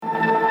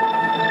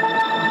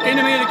In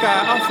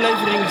Amerika,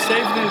 aflevering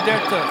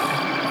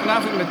 37.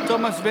 Vanavond met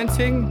Thomas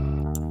Wensing.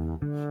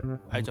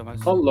 Hi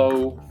Thomas.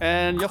 Hallo.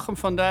 En Jochem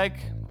van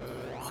Dijk.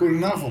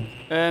 Goedenavond.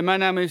 Mijn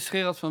naam is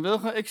Gerard van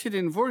Wilgen. Ik zit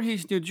in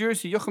Voorhees, New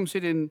Jersey. Jochem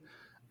zit in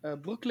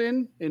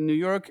Brooklyn, in New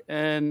York.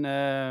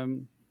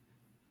 En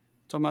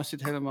Thomas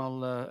zit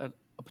helemaal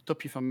op het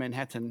topje van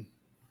Manhattan.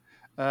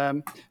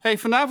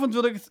 Vanavond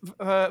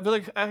wil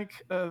ik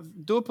eigenlijk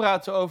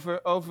doorpraten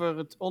over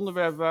het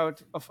onderwerp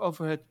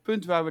over het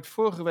punt waar we het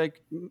vorige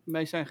week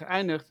mee zijn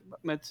geëindigd.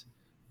 Met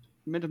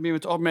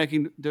de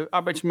opmerking: de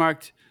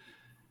arbeidsmarkt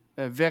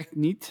werkt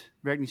niet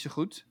zo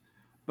goed.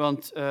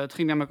 Want het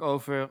ging namelijk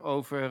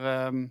over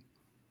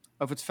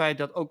het feit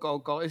dat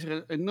ook al is er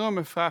een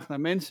enorme vraag naar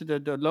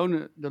mensen,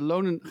 de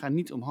lonen gaan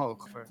niet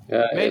omhoog.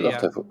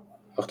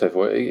 Wacht even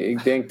hoor.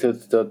 Ik denk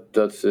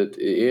dat het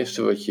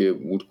eerste wat je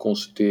moet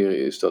constateren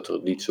is dat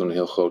er niet zo'n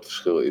heel groot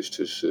verschil is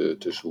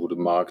tussen hoe de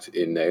markt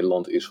in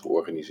Nederland is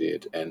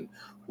georganiseerd en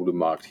hoe de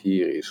markt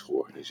hier is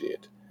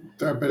georganiseerd.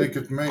 Daar ben ik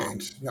het mee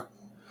eens, ja.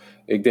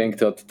 Ik denk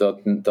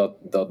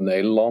dat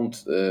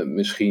Nederland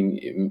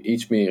misschien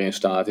iets meer in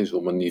staat is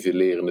om een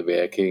nivellerende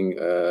werking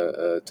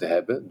te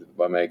hebben.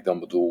 Waarmee ik dan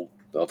bedoel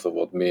dat er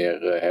wat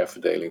meer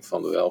herverdeling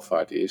van de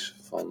welvaart is.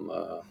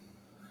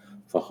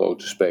 Van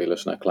grote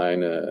spelers naar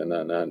kleine,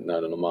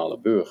 naar de normale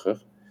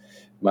burger.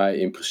 Maar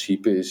in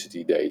principe is het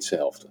idee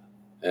hetzelfde.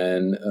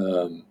 En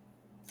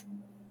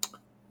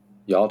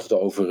je had het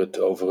over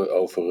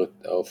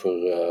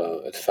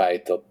het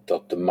feit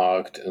dat de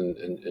markt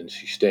een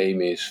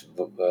systeem is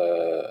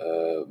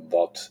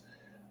wat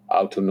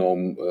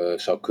autonoom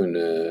zou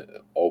kunnen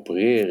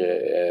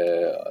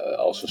opereren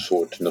als een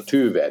soort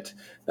natuurwet.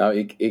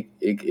 Nou,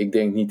 ik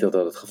denk niet dat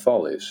dat het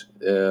geval is.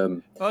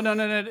 Nee. Laat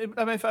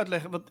me even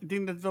uitleggen. Want ik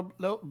denk dat het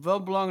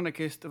wel belangrijk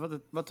is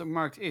wat de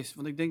markt is.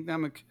 Want ik denk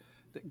namelijk,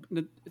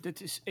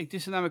 het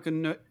is namelijk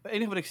het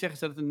enige wat ik zeg is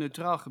dat het een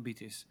neutraal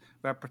gebied is.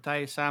 Waar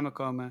partijen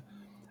samenkomen.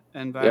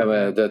 Ja,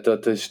 maar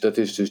dat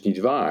is dus niet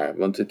waar.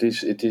 Want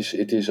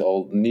het is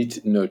al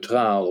niet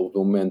neutraal op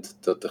het moment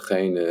dat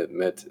degene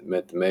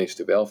met de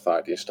meeste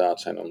welvaart in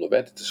staat zijn om de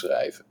wetten te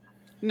schrijven.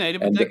 Nee,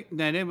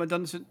 maar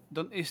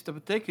dat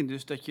betekent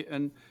dus dat je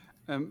een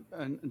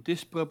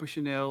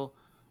disproportioneel,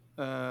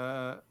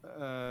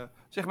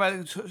 zeg maar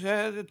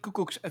het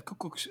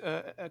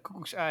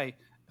koekoeks-ei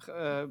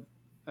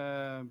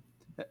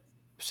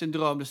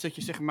syndroom. Dus dat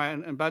je zeg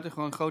maar een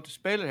buitengewoon grote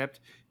speler hebt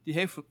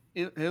die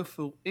heel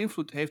veel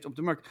invloed heeft op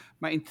de markt.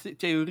 Maar in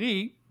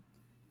theorie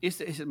is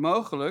het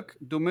mogelijk,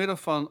 door middel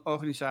van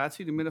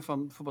organisatie, door middel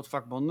van bijvoorbeeld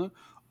vakbonden,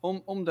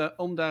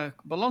 om daar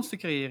balans te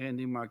creëren in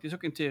die markt. Het is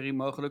ook in theorie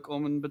mogelijk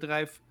om een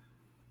bedrijf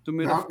door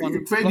middel van...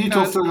 Ik weet niet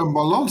of er een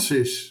balans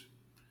is.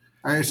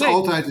 Er is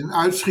altijd een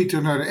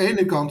uitschieter naar de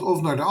ene kant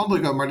of naar de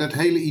andere kant. Maar dat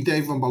hele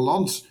idee van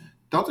balans,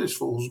 dat is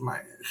volgens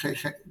mij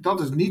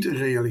dat is niet een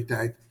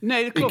realiteit.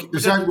 Nee, dat klopt. Er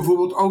zijn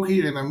bijvoorbeeld ook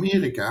hier in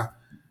Amerika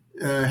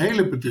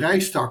hele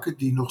bedrijfstakken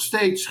die nog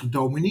steeds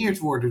gedomineerd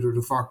worden door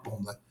de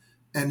vakbonden.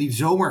 En niet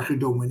zomaar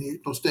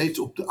gedomineerd, nog steeds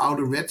op de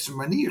ouderwetse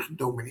manier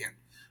gedomineerd.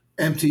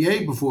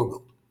 MTA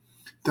bijvoorbeeld.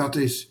 Dat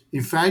is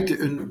in feite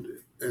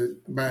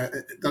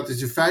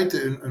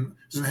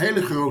een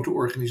hele grote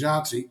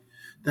organisatie.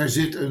 Daar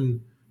zit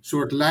een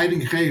soort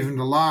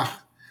leidinggevende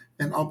laag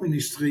en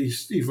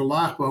administratieve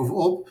laag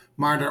bovenop.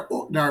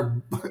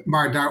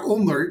 Maar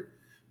daaronder,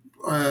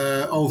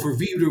 over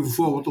wie er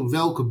bijvoorbeeld op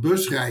welke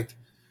bus rijdt.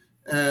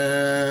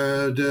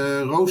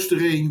 De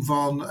roostering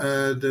van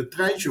de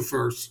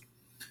treinchauffeurs.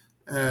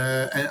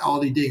 En al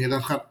die dingen.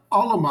 Dat gaat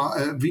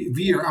allemaal,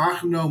 wie er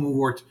aangenomen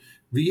wordt,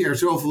 wie er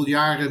zoveel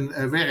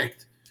jaren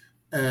werkt.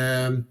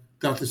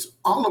 Dat is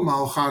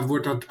allemaal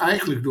wordt dat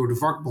eigenlijk door de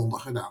vakbonden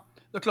gedaan.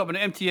 Dat klopt. En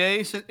de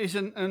MTA is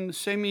een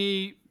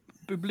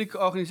semi-publieke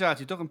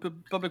organisatie, toch?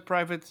 Een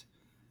public-private...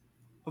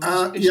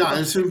 Het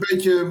is een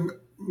beetje...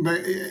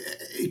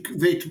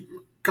 Ik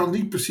kan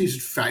niet precies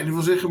het fijne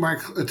van zeggen,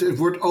 maar het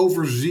wordt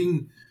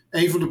overzien.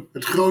 Een van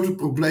het grote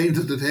probleem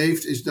dat het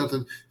heeft, is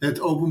dat het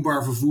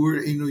openbaar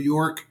vervoer in New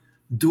York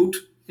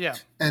doet. Ja.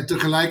 En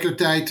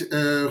tegelijkertijd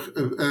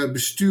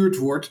bestuurd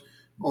wordt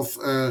of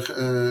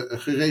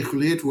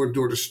gereguleerd wordt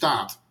door de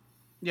staat.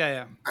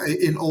 Ja.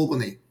 In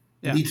Albany.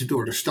 Ja. Niet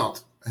door de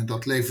stad. En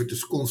dat levert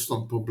dus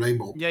constant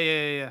problemen op.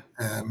 Ja.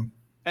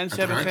 En ze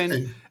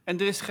hebben en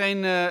er is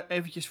geen,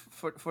 eventjes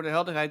voor de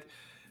helderheid,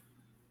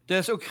 er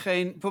is ook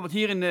geen, bijvoorbeeld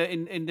hier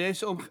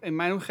in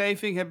mijn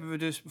omgeving hebben we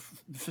dus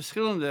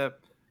verschillende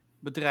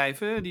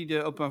bedrijven die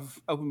de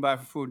openbaar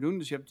vervoer doen.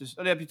 Dus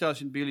dat heb je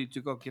trouwens bij jullie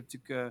natuurlijk ook. Je hebt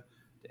natuurlijk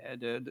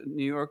de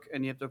New York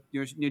en je hebt ook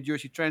New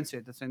Jersey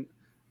Transit.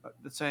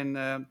 Dat zijn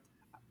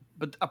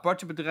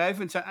aparte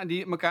bedrijven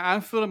die elkaar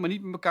aanvullen, maar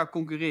niet met elkaar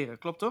concurreren.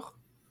 Klopt toch?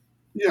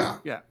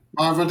 Ja.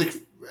 Maar wat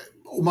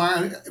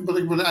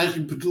ik me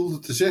eigenlijk bedoelde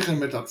te zeggen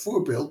met dat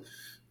voorbeeld,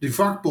 die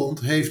vakbond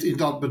heeft in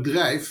dat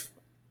bedrijf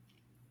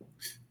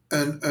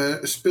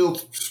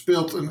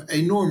speelt een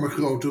enorme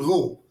grote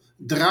rol.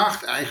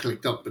 Draagt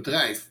eigenlijk dat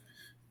bedrijf.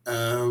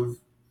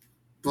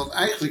 Want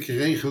eigenlijk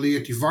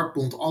reguleert die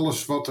vakbond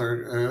alles wat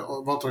er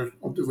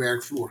op de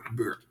werkvloer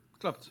gebeurt.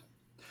 Klopt.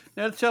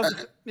 Ja,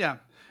 hetzelfde,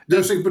 ja.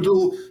 Dus ik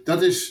bedoel,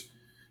 dat is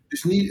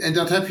niet... En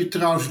dat heb je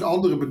trouwens in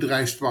andere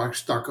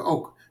bedrijfstakken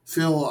ook.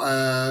 Veel,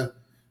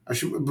 als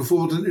je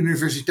bijvoorbeeld een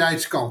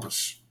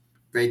universiteitscampus...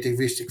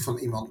 wist ik van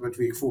iemand met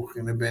wie ik vroeger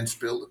in een band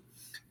speelde.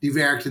 Die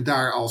werkte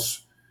daar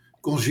als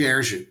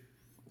conciërge.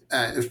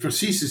 Het is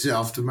precies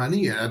dezelfde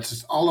manier. Het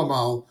is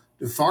allemaal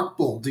de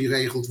vakbond die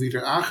regelt wie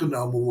er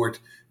aangenomen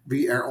wordt,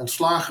 wie er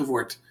ontslagen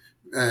wordt,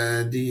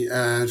 die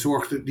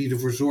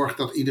ervoor zorgt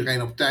dat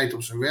iedereen op tijd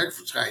op zijn werk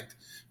verschijnt,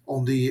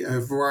 om die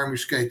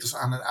verwarmingsketels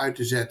aan en uit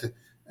te zetten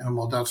en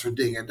allemaal dat soort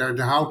dingen. Daar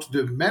houdt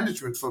de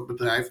management van het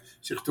bedrijf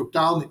zich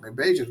totaal niet mee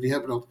bezig. Die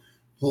hebben dat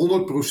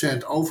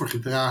 100%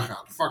 overgedragen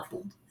aan de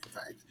vakbond in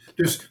feite.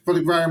 Dus wat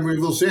ik waarom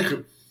wil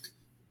zeggen,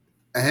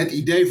 het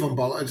idee van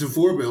balans, het is een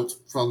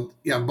voorbeeld van,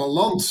 ja,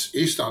 balans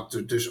is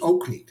dat dus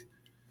ook niet.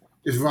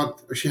 Dus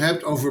als je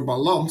hebt over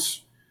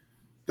balans,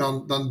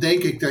 dan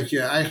denk ik dat je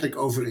eigenlijk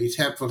over iets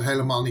hebt wat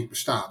helemaal niet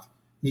bestaat.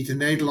 Niet in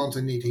Nederland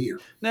en niet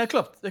hier. Nee,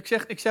 klopt.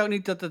 Ik zou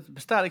niet dat het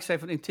bestaat. Ik zei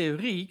van in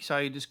theorie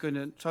zou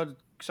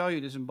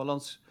je dus een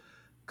balans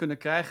kunnen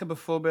krijgen,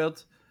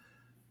 bijvoorbeeld.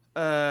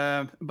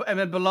 En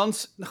met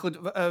balans,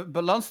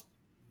 balans.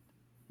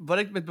 Wat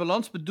ik met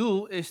balans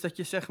bedoel, is dat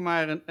je zeg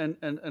maar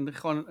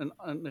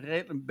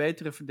een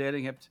betere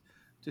verdeling hebt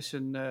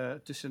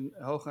tussen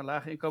hoge en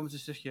lage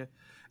inkomens. Dus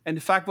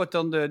en vaak wordt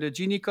dan de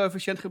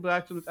Gini-coëfficiënt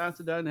gebruikt om het aan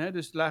te duiden. Hè?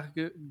 Dus de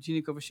lage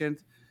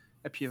Gini-coëfficiënt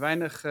heb je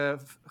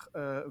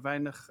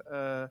weinig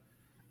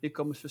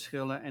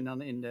inkomensverschillen. En dan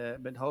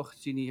bij de hoge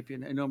Gini heb je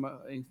een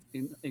enorme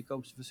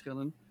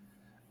inkomensverschillen.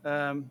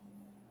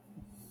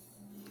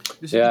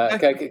 Dus ja,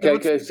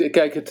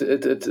 kijk,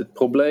 het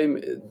probleem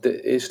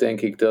is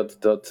denk ik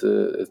dat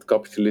het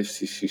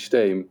kapitalistische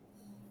systeem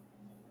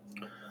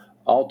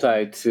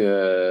altijd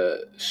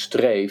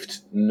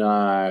streeft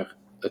naar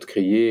het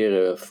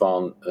creëren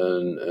van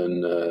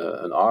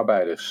een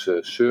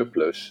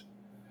arbeiderssurplus,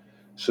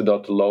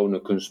 zodat de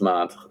lonen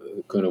kunstmatig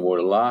kunnen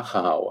worden laag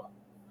gehouden.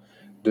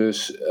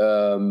 Dus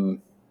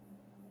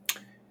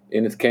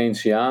in het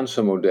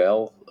Keynesiaanse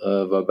model,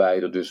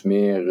 waarbij er dus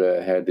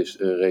meer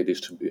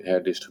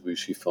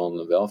herdistributie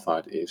van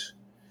welvaart is,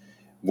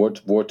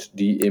 wordt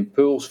die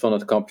impuls van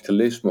het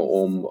kapitalisme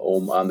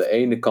om aan de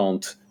ene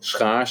kant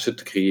schaarste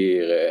te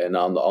creëren en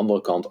aan de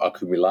andere kant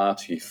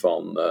accumulatie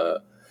van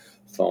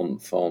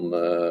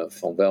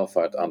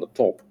welvaart aan de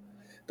top,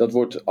 dat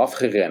wordt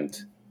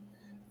afgeremd.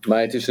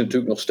 Maar het is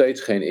natuurlijk nog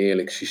steeds geen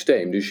eerlijk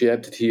systeem. Dus je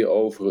hebt het hier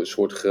over een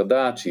soort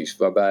gradaties,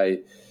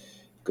 waarbij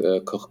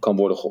kan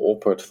worden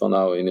geopperd van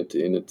nou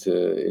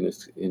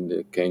in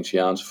de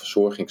Keynesiaanse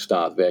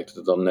verzorgingsstaat werkt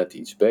het dan net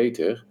iets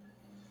beter.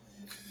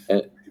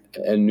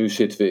 En nu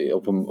zitten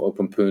we op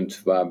een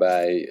punt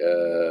waarbij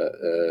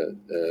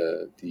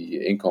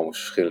die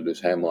inkomensverschillen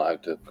dus helemaal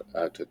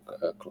uit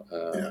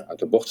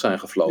de bocht zijn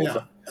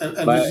gevlogen.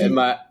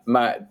 Ja.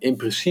 Maar in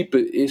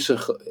principe is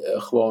er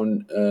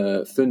gewoon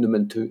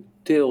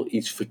fundamenteel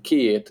iets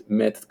verkeerd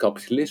met het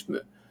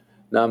kapitalisme.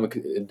 Namelijk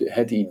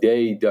het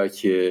idee dat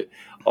je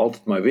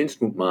altijd maar winst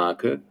moet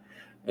maken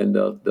en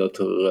dat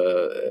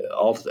er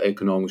altijd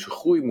economische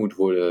groei moet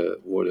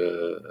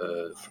worden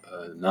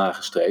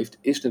nagestreefd,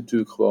 is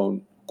natuurlijk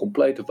gewoon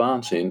complete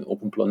waanzin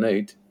op een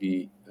planeet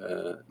die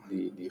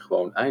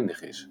gewoon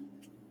eindig is.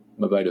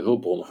 Waarbij de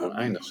hulpbronnen gewoon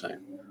eindig zijn.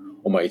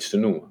 Om maar iets te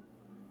noemen.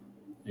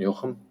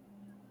 Jochem?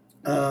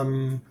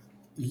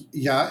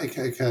 Ja,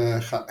 ik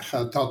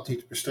ga dat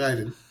niet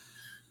bestrijden.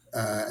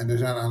 En er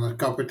zijn aan het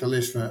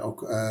kapitalisme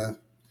ook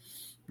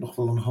nog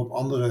wel een hoop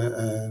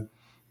andere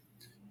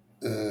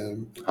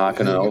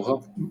haken en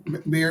ogen.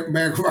 Meer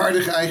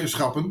merkwaardige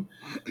eigenschappen.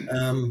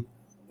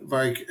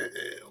 Waar ik,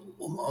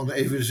 om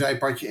even een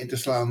zijpadje in te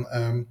slaan,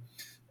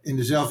 in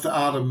dezelfde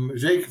adem,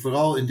 zeker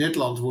vooral in dit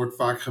land, wordt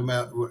vaak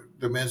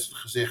door mensen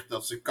gezegd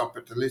dat ze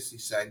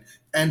kapitalistisch zijn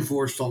en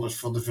voorstanders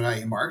van de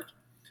vrije markt.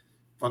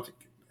 Wat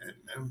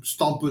een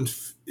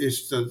standpunt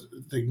is dat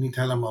ik niet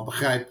helemaal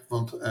begrijp,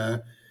 want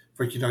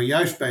wat je nou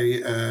juist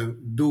bij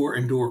door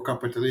en door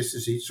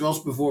kapitalisten ziet,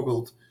 zoals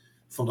bijvoorbeeld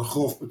van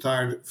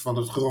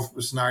het grof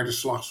besnaarde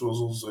slag,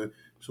 zoals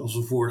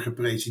onze vorige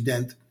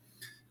president,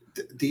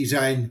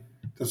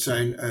 dat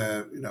zijn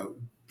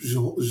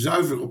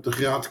zuiver op de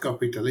graad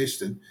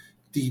kapitalisten,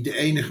 die de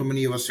enige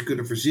manier wat ze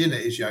kunnen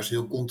verzinnen is juist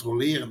heel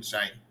controlerend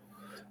zijn.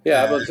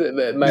 Ja,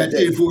 met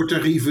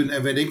invoertarieven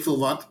en weet ik veel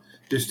wat.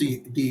 Dus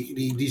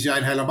die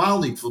zijn helemaal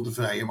niet van de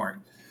vrije markt.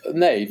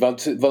 Nee,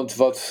 want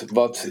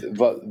wat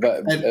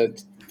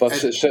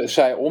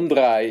zij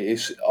omdraaien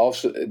is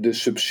als de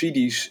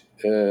subsidies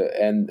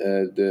en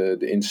de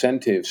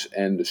incentives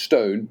en de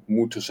steun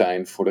moeten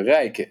zijn voor de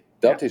rijken.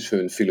 Dat is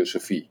hun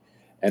filosofie.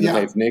 En dat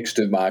heeft niks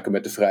te maken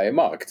met de vrije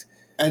markt.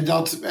 En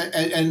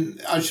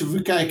als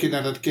we kijken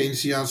naar dat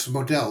Keynesiaanse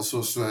model,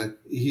 zoals we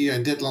hier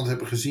in dit land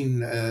hebben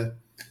gezien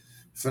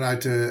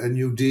vanuit een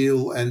New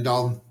Deal en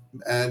dan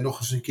nog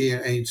eens een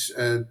keer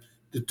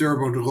de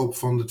turbo erop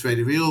van de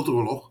Tweede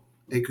Wereldoorlog,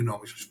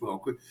 economisch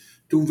gesproken.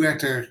 Toen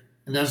werd er,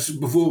 en dat is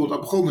bijvoorbeeld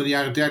begonnen in de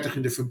jaren 30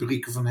 in de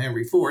fabrieken van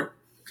Henry Ford,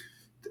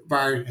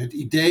 waar het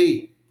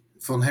idee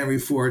van Henry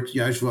Ford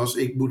juist was,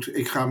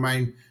 ik ga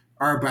mijn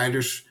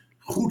arbeiders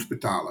goed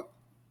betalen.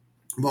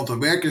 Want dan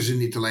werken ze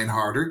niet alleen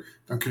harder,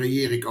 dan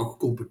creëer ik ook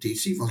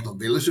competitie, want dan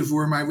willen ze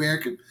voor mij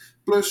werken.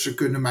 Plus ze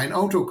kunnen mijn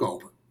auto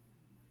kopen.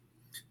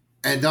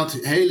 En dat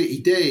hele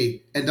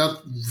idee, en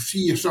dat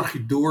zag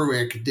je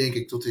doorwerken, denk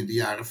ik, tot in de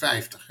jaren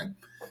 50. Hè?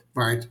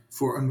 Waar het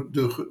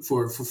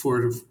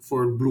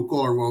voor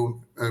blue-collar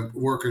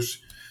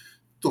workers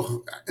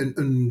toch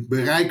een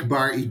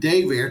bereikbaar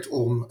idee werd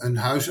om een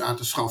huis aan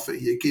te schaffen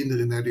en je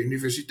kinderen naar de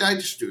universiteit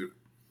te sturen.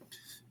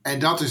 En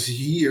dat is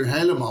hier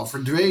helemaal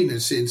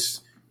verdwenen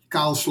sinds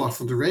kaalslag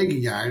van de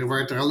Reagan-jaren, waar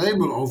het er alleen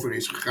maar over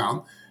is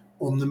gegaan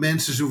om de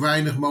mensen zo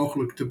weinig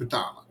mogelijk te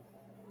betalen.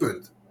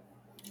 Punt.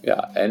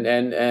 Ja,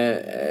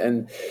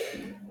 en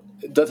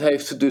dat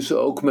heeft dus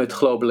ook met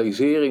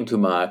globalisering te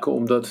maken,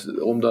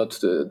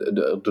 omdat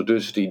er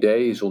dus het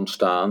idee is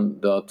ontstaan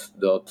dat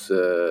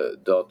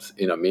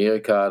in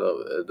Amerika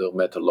er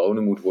met de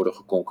lonen moet worden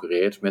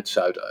geconcurreerd met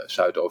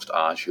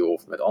Zuidoost-Azië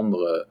of met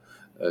andere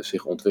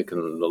zich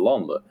ontwikkelende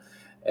landen.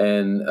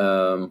 En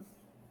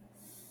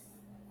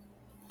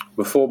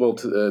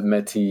bijvoorbeeld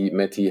met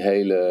die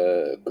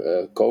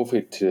hele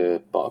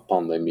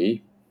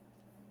COVID-pandemie.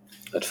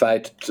 Het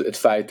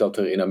feit dat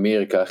er in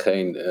Amerika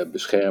geen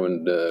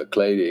beschermende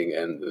kleding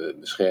en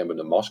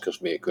beschermende maskers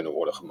meer kunnen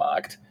worden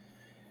gemaakt,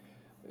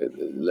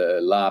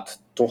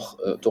 laat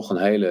toch een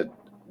hele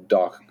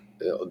dag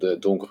de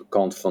donkere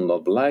kant van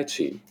dat beleid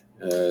zien.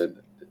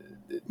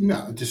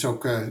 Nou, het is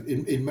ook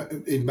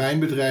in mijn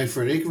bedrijf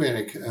waar ik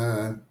werk,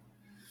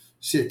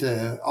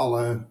 zitten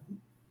alle,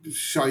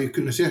 zou je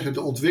kunnen zeggen,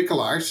 de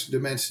ontwikkelaars, de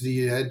mensen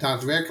die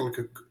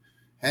daadwerkelijke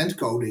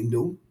handcoding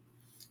doen,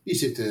 die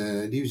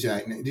zitten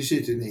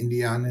in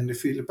India en in de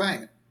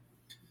Filipijnen.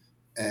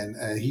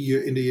 En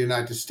hier in de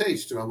United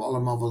States, terwijl we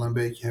allemaal wel een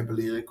beetje hebben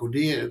leren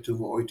coderen toen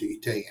we ooit de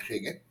IT in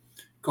gingen,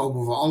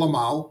 komen we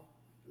allemaal,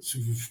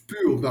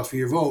 puur omdat we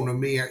hier wonen,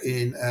 meer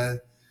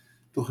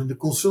toch in de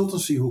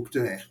consultancyhoek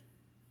terecht.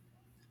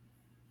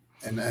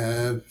 En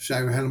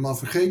zijn we helemaal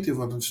vergeten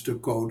wat een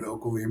stuk code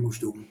ook alweer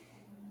moest doen.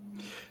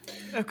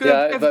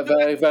 Ja,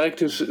 waar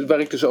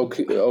ik dus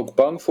ook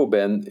bang voor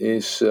ben,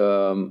 is,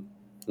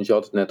 je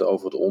had het net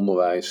over het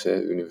onderwijs,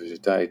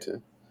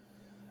 universiteiten.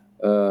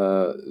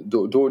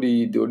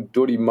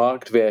 Door die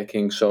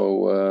marktwerking zo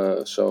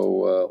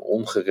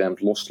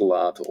ongeremd los te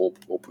laten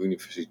op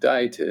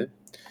universiteiten,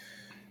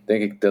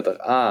 denk ik dat er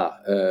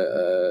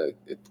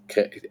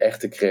het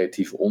echte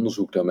creatieve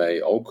onderzoek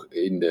daarmee ook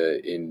in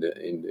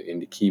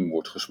de kiem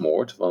wordt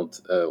gesmoord.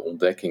 Want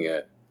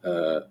ontdekkingen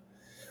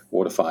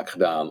worden vaak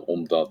gedaan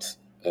omdat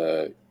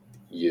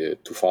je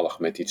toevallig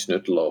met iets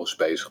nutteloos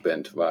bezig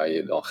bent waar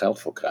je dan geld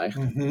voor krijgt.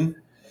 Mm-hmm.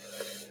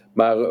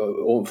 Maar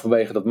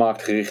vanwege dat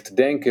marktgerichte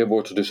denken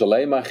wordt er dus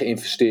alleen maar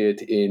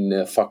geïnvesteerd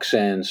in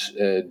vaccins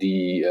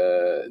die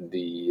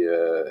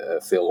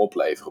veel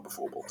opleveren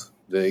bijvoorbeeld.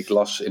 Ik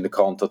las in de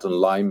krant dat een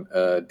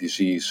Lyme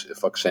disease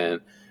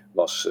vaccin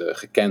was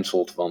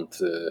gecanceld, want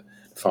de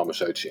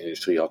farmaceutische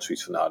industrie had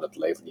zoiets van, dat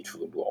levert niet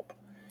voldoende op.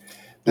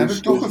 Dan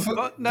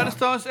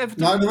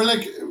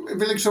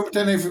wil ik zo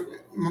meteen even,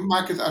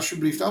 maak het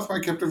alsjeblieft af, maar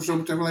ik heb er zo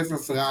meteen wel even een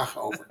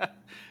vraag over.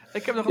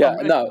 Ik heb nog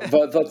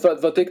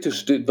wat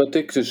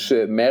ik dus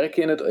merk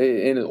in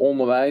het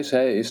onderwijs,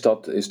 is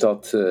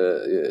dat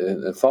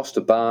een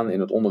vaste baan in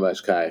het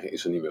onderwijs krijgen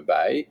is er niet meer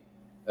bij.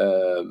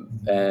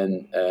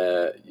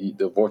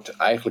 Er wordt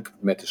eigenlijk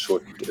met een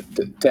soort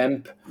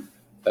temp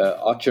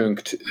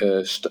adjunct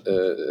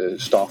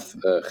staf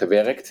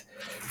gewerkt.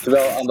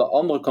 Terwijl aan de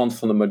andere kant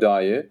van de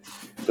medaille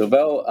er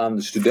wel aan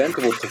de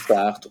studenten wordt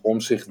gevraagd om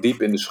zich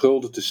diep in de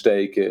schulden te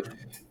steken.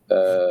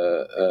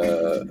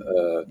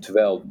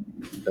 Terwijl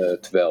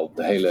het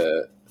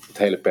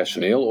hele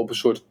personeel op een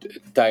soort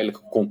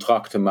tijdelijke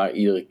contracten, maar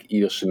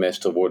ieder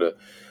semester worden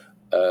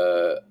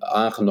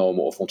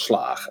aangenomen of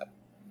ontslagen.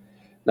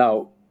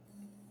 Nou,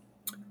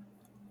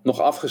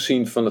 nog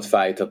afgezien van het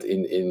feit dat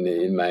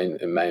in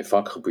mijn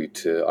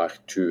vakgebied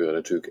architectuur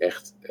natuurlijk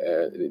echt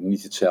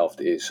niet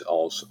hetzelfde is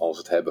als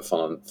het hebben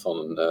van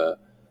een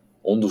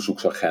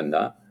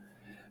onderzoeksagenda.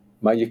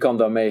 Maar je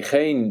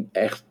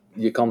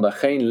kan daar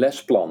geen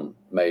lesplan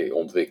mee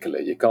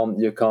ontwikkelen.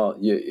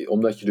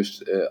 Omdat je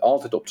dus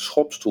altijd op de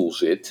schopstoel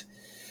zit.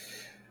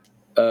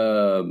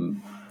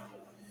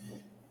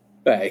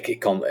 Ik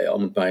kan,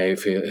 om het maar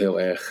even heel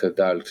erg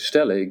duidelijk te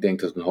stellen, ik denk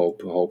dat een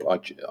hoop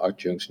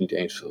adjuncts niet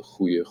eens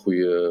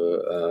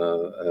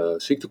goede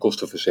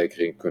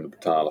ziektekostenverzekering kunnen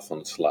betalen van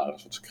het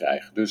salaris wat ze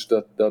krijgen. Dus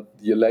dat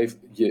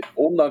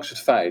ondanks het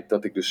feit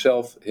dat ik dus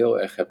zelf heel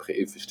erg heb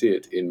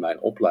geïnvesteerd in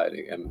mijn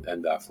opleiding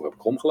en daarvoor heb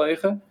ik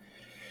omgelegen,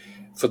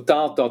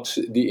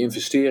 vertaalt die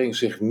investering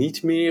zich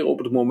niet meer op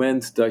het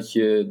moment dat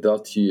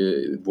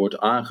je wordt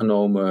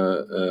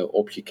aangenomen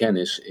op je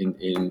kennis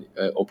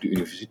op de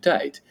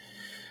universiteit.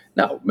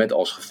 Nou, met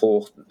als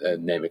gevolg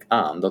neem ik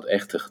aan dat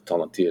echte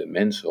getalenteerde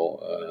mensen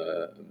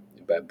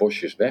bij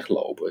bosjes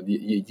weglopen.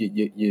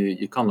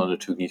 Je kan daar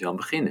natuurlijk niet aan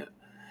beginnen.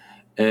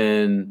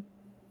 En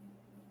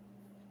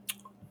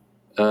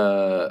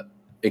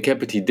ik heb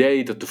het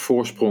idee dat de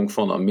voorsprong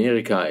van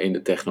Amerika in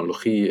de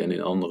technologie en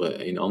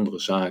in andere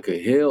zaken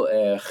heel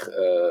erg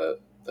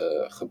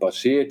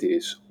gebaseerd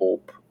is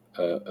op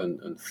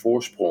een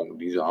voorsprong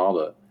die ze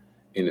hadden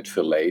in het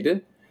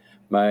verleden.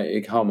 Maar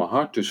ik hou me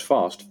hard dus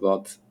vast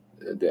wat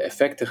de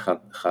effecten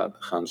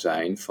gaan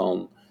zijn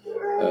van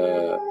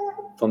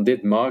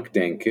dit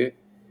marktdenken,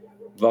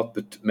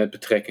 met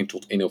betrekking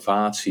tot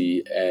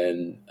innovatie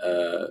en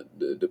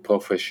de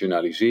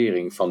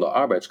professionalisering van de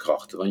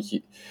arbeidskrachten.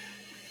 Want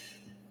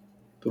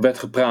er werd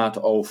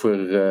gepraat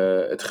over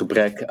het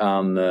gebrek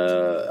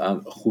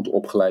aan goed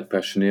opgeleid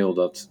personeel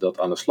dat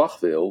aan de slag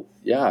wil.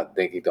 Ja,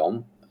 denk ik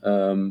dan.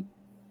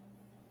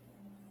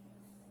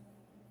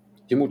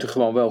 Je moet er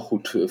gewoon wel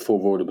goed voor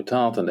worden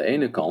betaald aan de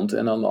ene kant.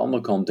 En aan de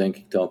andere kant denk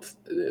ik dat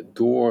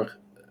door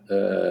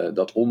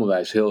dat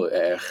onderwijs heel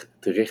erg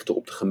te richten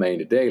op de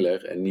gemene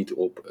deler en niet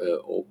op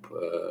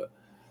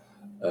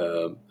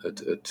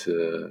het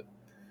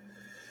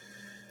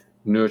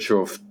nurture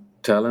of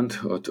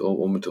talent,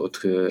 om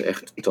het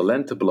echt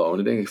talent te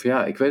belonen, denk ik van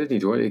ja, ik weet het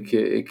niet hoor.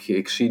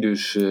 Ik zie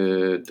dus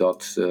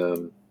dat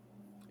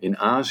in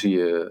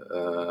Azië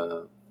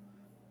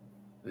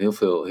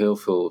heel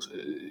veel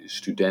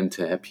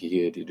studenten heb je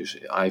hier die dus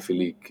Ivy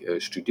League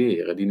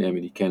studeren. Die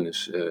nemen die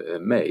kennis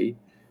mee.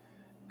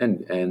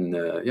 En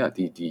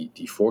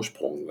die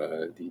voorsprong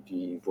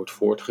die wordt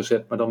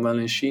voortgezet, maar dan wel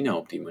in China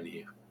op die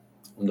manier.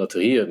 Omdat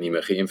er hier niet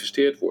meer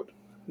geïnvesteerd wordt.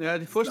 Ja,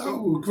 die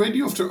voorsprong... Nou, ik weet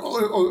niet of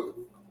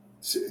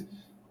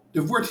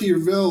er wordt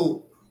hier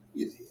wel...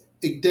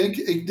 Ik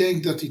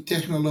denk dat die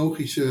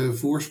technologische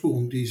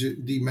voorsprong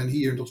die men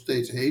hier nog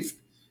steeds heeft,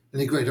 en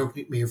ik weet ook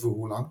niet meer voor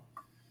hoe lang,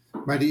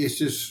 maar die is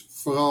dus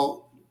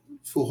vooral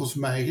volgens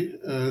mij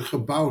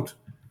gebouwd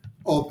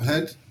op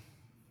het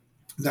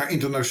naar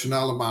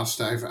internationale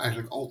maatstijven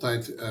eigenlijk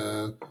altijd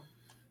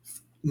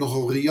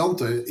nogal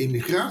riante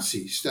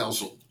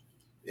immigratiestelsel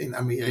in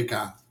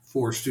Amerika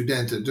voor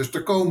studenten. Dus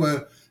er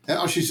komen,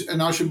 als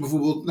je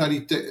bijvoorbeeld naar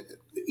in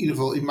ieder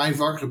geval in mijn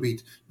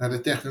vakgebied, naar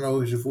de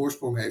technologische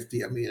voorsprong heeft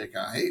die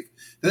Amerika heeft,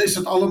 dan is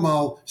dat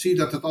allemaal, zie je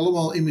dat het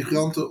allemaal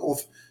immigranten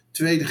of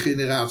tweede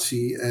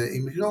generatie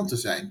immigranten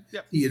zijn,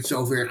 die het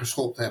zover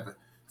geschopt hebben.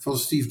 Van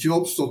Steve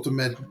Jobs tot en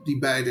met die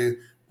beide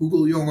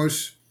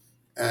Google-jongens,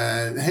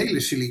 de hele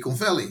Silicon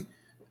Valley,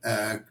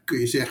 kun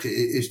je zeggen,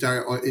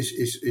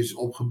 is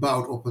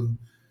opgebouwd op een,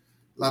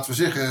 laten we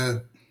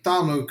zeggen,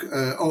 tamelijk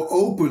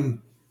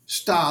open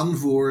staan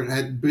voor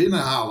het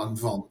binnenhalen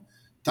van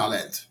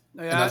talent.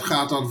 Nou ja, en dat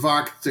gaat dan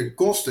vaak ten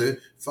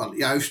koste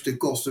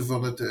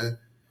van het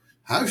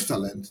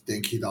huistalent,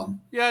 denk je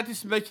dan? Ja, het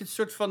is een beetje het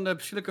soort van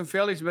Silicon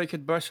Valley is een beetje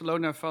het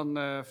Barcelona van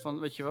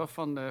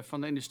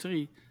de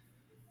industrie.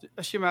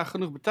 Als je maar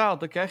genoeg betaalt,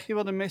 dan krijg je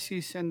wel de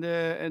Messi's en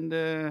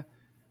de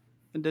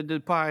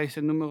Pies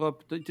en noem maar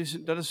op.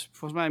 Dat is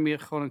volgens mij meer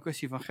gewoon een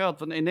kwestie van geld.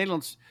 Want in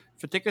Nederland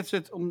vertikkert ze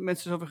het om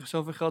mensen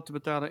zoveel geld te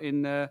betalen.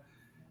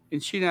 In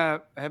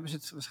China hebben ze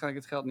het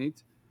waarschijnlijk het geld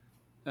niet.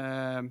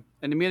 En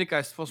Amerika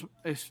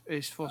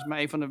is volgens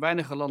mij een van de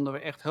weinige landen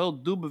waar echt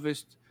heel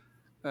doelbewust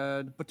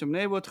de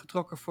portemonnee wordt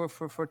getrokken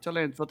voor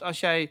talent. Want als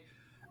jij,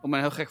 om een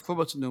heel gek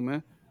voorbeeld te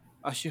noemen,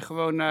 als je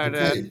gewoon naar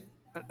de...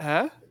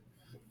 Hè?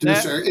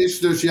 Dus er is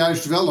dus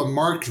juist wel een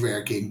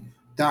marktwerking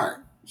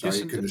daar, zou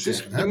je kunnen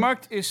zeggen. De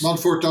markt is...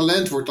 Want voor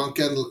talent wordt dan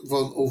kennelijk,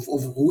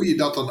 of hoe je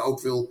dat dan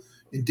ook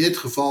in dit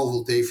geval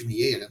wil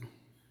definiëren.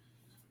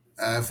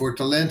 Voor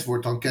talent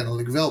wordt dan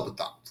kennelijk wel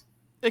betaald.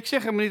 Ik zeg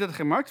helemaal niet dat er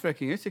geen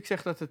marktwerking is.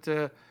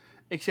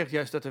 Ik zeg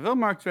juist dat er wel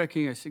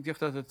marktwerking is. Ik zeg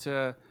dat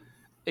het...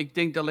 ik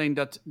denk alleen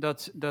dat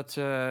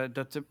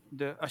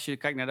als je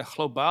kijkt naar de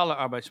globale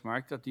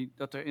arbeidsmarkt,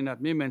 dat er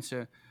inderdaad meer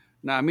mensen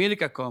naar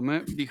Amerika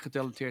komen die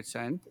getalenteerd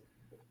zijn,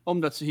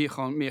 omdat ze hier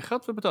gewoon meer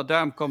geld voor betaald.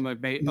 Daarom komen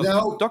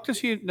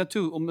dokters hier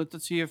naartoe,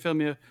 omdat ze hier veel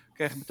meer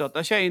krijgen betaald.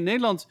 Als jij in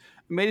Nederland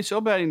een medische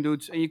opleiding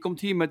doet en je komt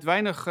hier met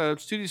weinig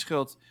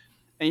studieschuld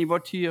en je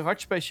wordt hier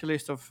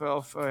hartspecialist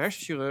of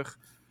hersenchirurg,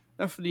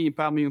 dan verdien je een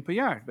paar miljoen per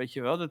jaar, weet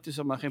je wel. Dat is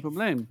allemaal geen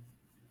probleem.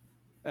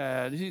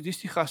 Dus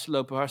die gasten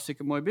lopen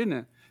hartstikke mooi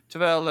binnen.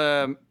 Terwijl,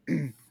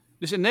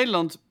 dus in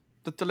Nederland,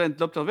 dat talent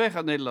loopt al weg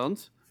uit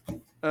Nederland.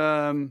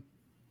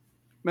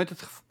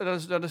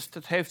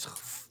 Dat heeft...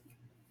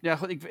 Ja,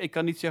 goed, ik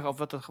kan niet zeggen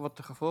wat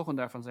de gevolgen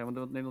daarvan zijn. Want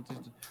in Nederland is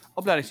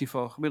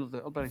het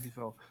gemiddelde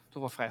opleidingsniveau,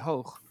 toch wel vrij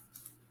hoog.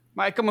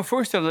 Maar ik kan me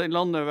voorstellen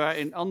dat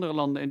in andere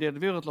landen, in derde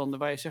wereldlanden,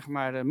 waar je zeg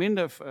maar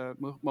minder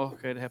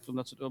mogelijkheden hebt om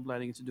dat soort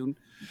opleidingen te doen,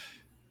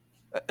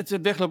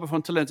 het weglopen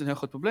van talent een heel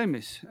groot probleem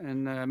is.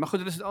 Maar goed,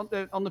 dat is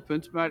een ander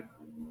punt. Maar...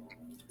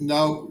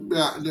 Nou,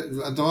 ja,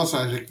 dat was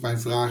eigenlijk mijn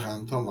vraag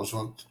aan Thomas.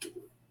 Want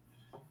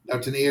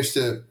ten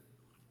eerste,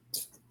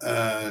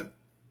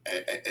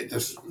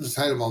 dat is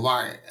helemaal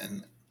waar.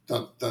 En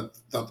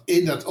dat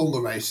in dat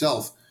onderwijs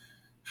zelf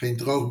geen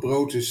droog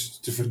brood is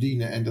te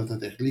verdienen en dat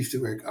het echt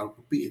liefdewerk oud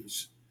papier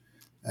is.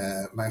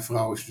 Mijn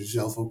vrouw is dus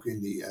zelf ook in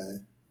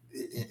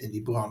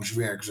die branche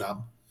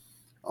werkzaam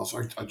als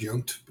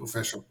adjunct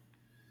professor.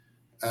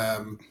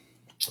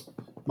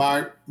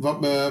 Maar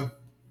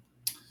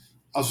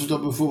als we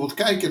dan bijvoorbeeld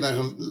kijken naar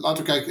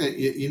laten we kijken,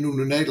 je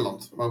noemde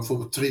Nederland, maar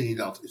bijvoorbeeld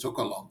Trinidad is ook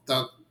al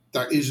land.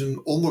 Daar is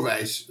een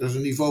onderwijs, er is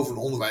een niveau van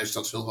onderwijs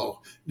dat is heel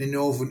hoog. Een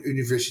niveau van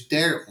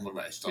universitair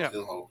onderwijs dat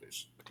heel hoog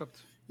is.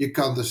 Klopt. Je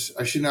kan dus,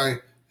 als je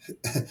naar,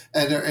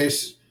 en er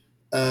is,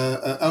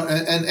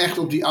 en echt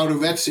op die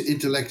ouderwetse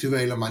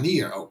intellectuele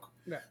manier ook.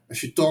 Ja.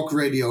 Als je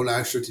talkradio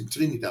luistert in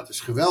Trinidad, is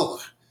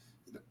geweldig.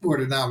 Er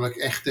worden namelijk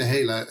echt de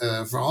hele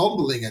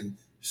verhandelingen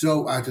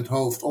zo uit het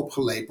hoofd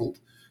opgelepeld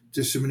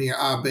tussen meneer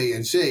A, B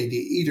en C,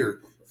 die ieder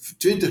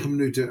 20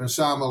 minuten een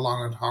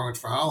samenhangend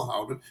verhaal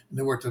houden. En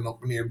er wordt dan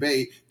op meneer B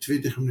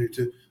 20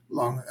 minuten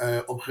lang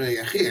op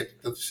gereageerd.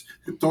 Dat is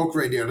de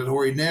talkradio, dat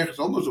hoor je nergens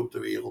anders op de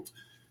wereld.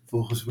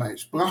 Volgens mij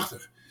is het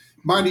prachtig.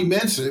 Maar die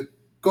mensen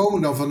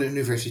komen dan van de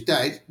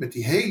universiteit met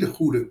die hele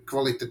goede,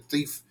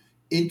 kwalitatief,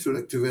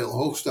 intellectueel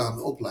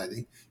hoogstaande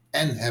opleiding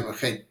en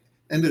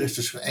er is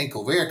dus geen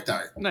enkel werk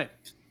daar. Nee.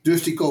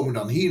 Dus die komen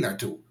dan hier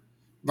naartoe.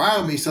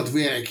 Waarom is dat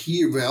werk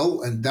hier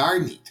wel en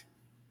daar niet?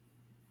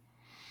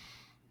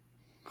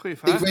 Goeie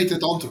vraag. Ik weet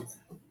het antwoord.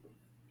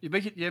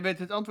 Jij weet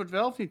het antwoord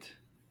wel of niet?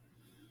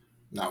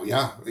 Nou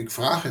ja, ik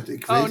vraag het.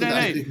 Ik weet het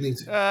eigenlijk niet.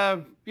 Ik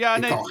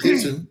kan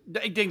gidsen.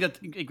 Ik denk dat,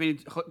 ik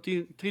weet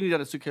niet, Trinidad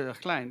is natuurlijk heel erg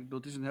klein. Ik bedoel,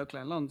 het is een heel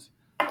klein land.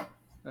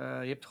 Je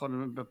hebt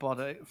gewoon een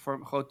bepaalde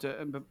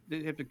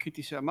je hebt een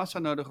kritische massa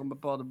nodig om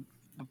een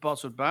bepaald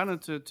soort banen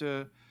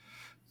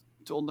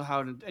te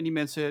onderhouden. En die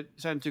mensen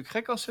zijn natuurlijk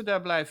gek als ze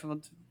daar blijven,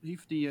 want hier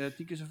verdien je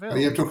 10 keer zoveel. Maar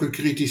je hebt ook een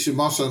kritische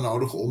massa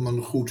nodig om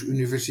een goed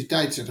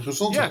universiteits- en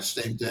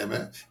gezondheidssysteem te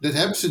hebben. Dat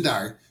hebben ze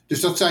daar. Dus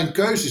dat zijn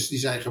keuzes die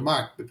zijn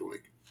gemaakt, bedoel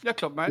ik. Ja,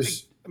 klopt.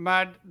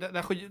 Maar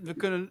goed,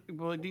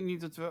 ik denk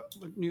niet dat we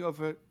het nu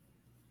over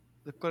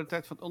de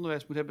kwaliteit van het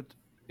onderwijs moeten hebben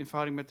in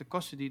verhouding met de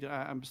kosten die er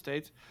aan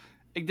besteedt.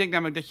 Ik denk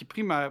namelijk dat je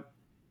prima,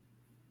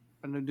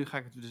 en nu ga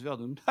ik het dus wel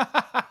doen,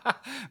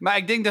 maar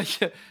ik denk dat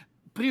je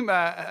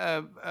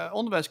prima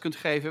onderwijs kunt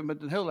geven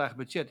met een heel laag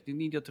budget. Ik denk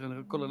niet dat er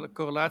een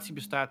correlatie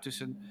bestaat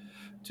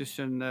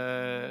tussen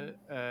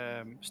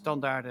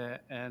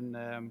standaarden en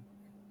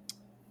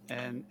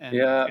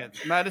ja.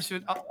 Maar dus,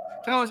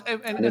 trouwens,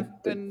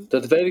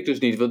 dat weet ik dus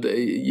niet, want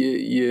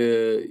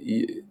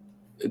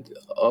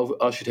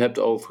als je het hebt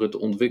over het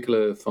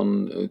ontwikkelen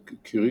van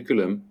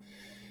curriculum,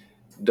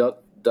 dat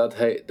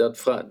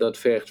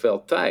vergt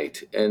wel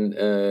tijd. En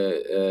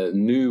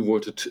nu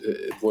wordt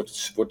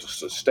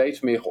er steeds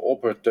meer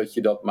geopperd dat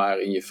je dat maar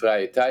in je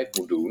vrije tijd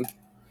moet doen.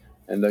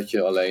 En dat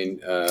je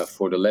alleen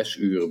voor de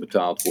lesuren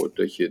betaald wordt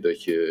dat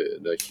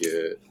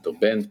je er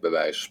bent, bij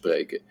wijze van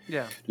spreken.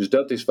 Ja. Dus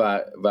dat is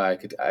waar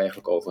ik het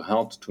eigenlijk over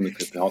had toen ik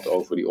het had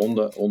over die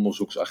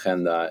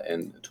onderzoeksagenda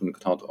en toen ik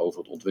het had over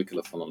het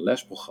ontwikkelen van een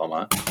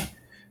lesprogramma.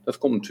 Dat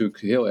komt natuurlijk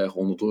heel erg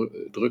onder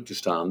druk te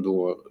staan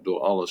door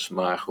alles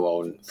maar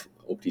gewoon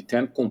op die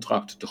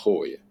tempcontracten te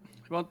gooien.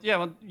 Want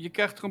je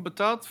krijgt gewoon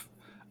betaald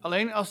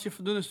alleen als je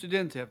voldoende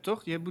studenten hebt,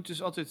 toch? Je moet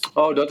dus altijd...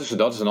 Oh, dat is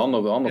een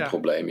ander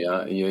probleem, ja.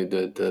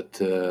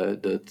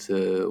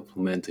 Op het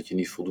moment dat je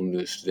niet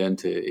voldoende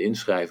studenten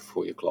inschrijft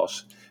voor je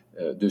klas,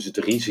 dus het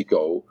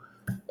risico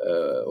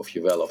of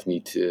je wel of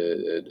niet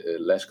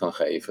les kan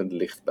geven,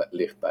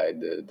 ligt bij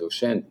de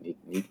docent,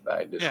 niet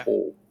bij de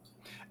school.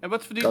 En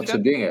wat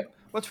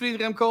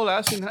verdient Rem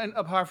Koolhaas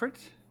op Harvard?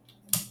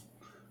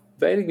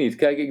 Weet ik niet.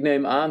 Kijk, ik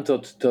neem aan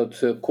dat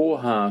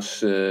Koolhaas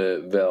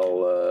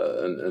wel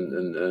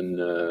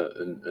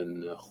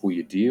een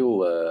goede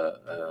deal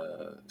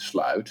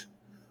sluit.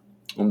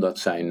 Omdat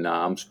zijn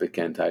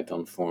naamsbekendheid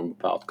dan voor een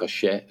bepaald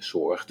cachet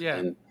zorgt. Yeah.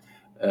 En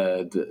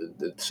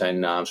zijn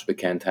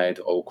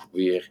naamsbekendheid ook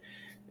weer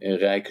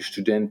rijke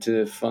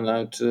studenten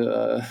vanuit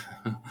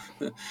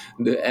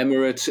de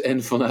Emirates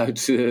en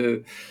vanuit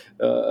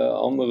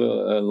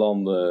andere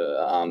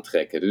landen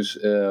aantrekken. Dus...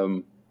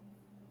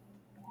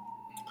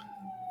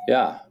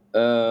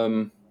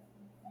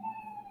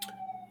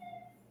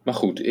 maar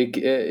goed, ik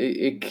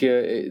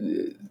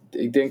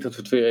denk dat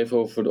we het weer even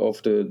over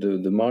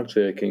de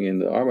marktwerking in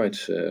de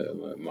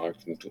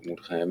arbeidsmarkt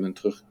moeten gaan hebben en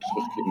terug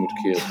moeten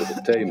keren tot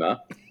het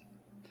thema.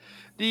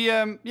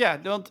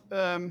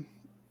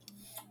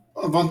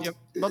 Want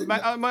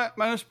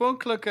mijn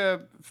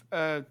oorspronkelijke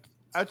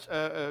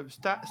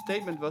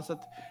statement was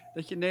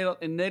dat je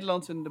in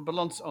Nederland in de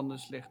balans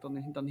anders ligt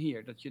dan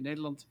hier. Dat je in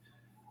Nederland...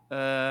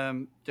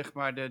 zeg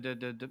maar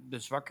de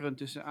zwakkeren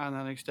tussen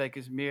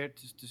aanhalingstekens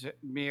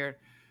meer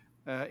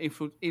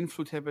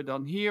invloed hebben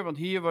dan hier. Want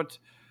hier wordt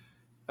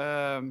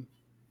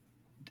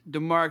de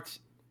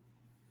markt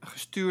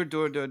gestuurd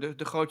door de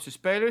grootste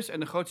spelers. En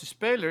de grootste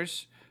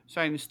spelers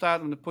zijn in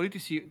staat om de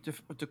politici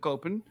te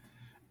kopen.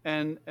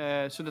 En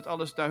zodat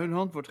alles naar hun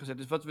hand wordt gezet.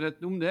 Dus wat we net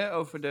noemden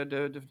over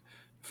de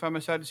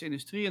farmaceutische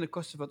industrie en de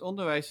kosten van het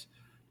onderwijs...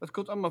 Dat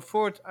komt allemaal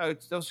voort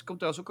uit... Dat komt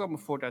trouwens ook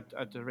allemaal voort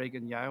uit de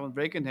Reagan-jaren. Want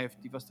Reagan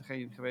die was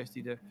degene geweest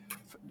die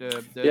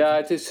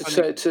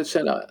het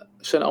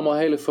zijn allemaal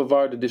hele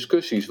verwarde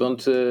discussies.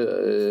 Want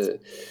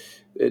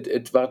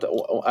waar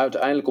het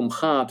uiteindelijk om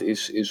gaat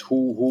is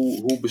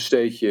hoe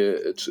besteed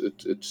je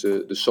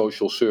de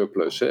social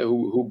surplus? Hè?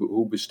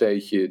 Hoe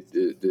besteed je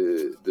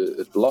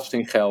het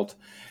belastinggeld?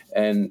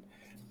 En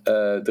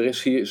er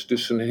is hier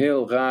dus een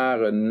heel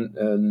rare,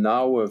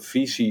 nauwe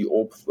visie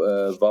op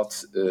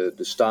wat de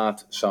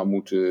staat zou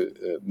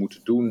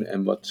moeten doen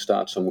en wat de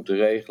staat zou moeten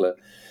regelen.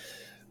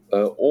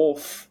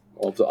 Of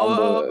op de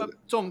andere...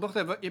 Tom, wacht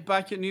even. Je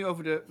praat je nu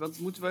over want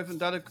moeten we even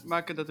duidelijk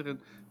maken dat er een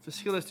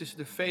verschil is tussen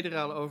de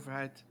federale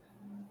overheid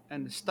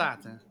en de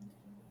staten?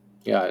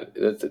 Ja,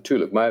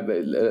 natuurlijk.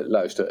 Maar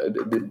luister,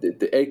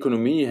 de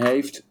economie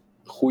heeft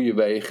goede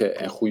wegen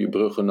en goede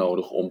bruggen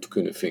nodig om te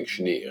kunnen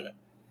functioneren.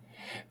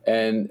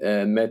 En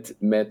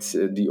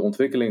met die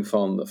ontwikkeling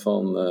van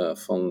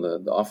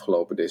de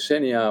afgelopen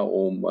decennia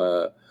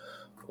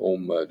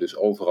om dus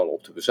overal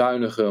op te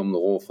bezuinigen, om de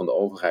rol van de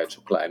overheid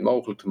zo klein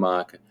mogelijk te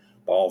maken,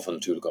 behalve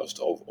natuurlijk als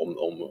het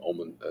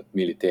om het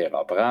militaire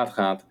apparaat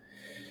gaat,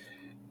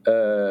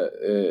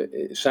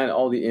 zijn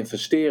al die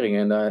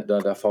investeringen, en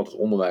daar valt het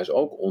onderwijs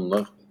ook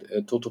onder,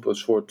 tot op een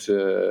soort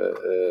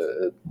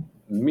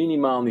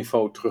minimaal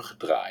niveau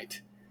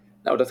teruggedraaid.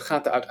 Nou, dat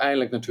gaat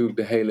uiteindelijk natuurlijk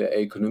de hele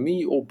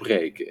economie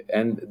opbreken.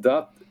 En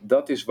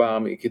dat is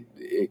waarom ik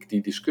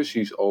die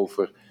discussies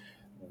over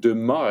de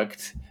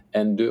markt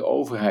en de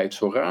overheid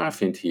zo raar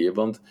vind hier.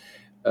 Want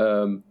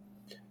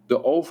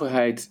de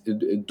overheid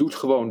doet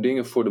gewoon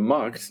dingen voor de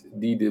markt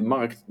die de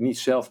markt niet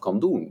zelf kan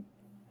doen.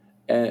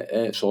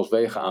 Zoals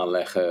wegen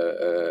aanleggen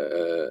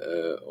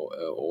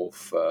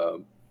of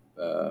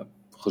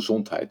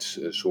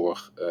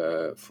gezondheidszorg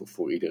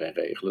voor iedereen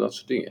regelen, dat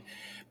soort dingen.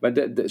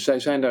 Maar zij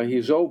zijn daar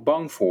hier zo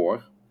bang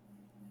voor.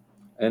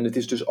 En het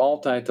is dus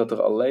altijd dat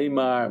er alleen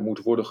maar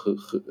moet worden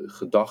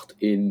gedacht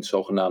in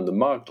zogenaamde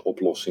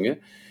marktoplossingen.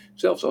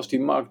 Zelfs als die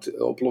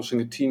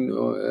marktoplossingen 10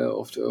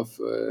 of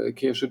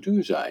keer zo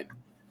duur zijn.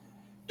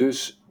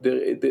 Dus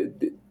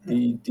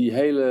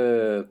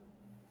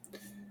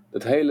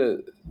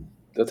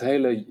dat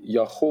hele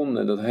jargon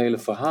en dat hele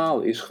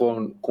verhaal is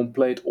gewoon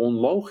compleet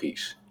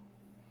onlogisch.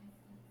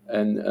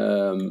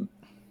 En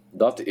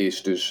dat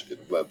is dus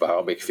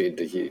waarom ik vind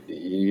dat je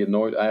hier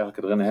nooit eigenlijk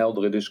er een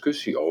heldere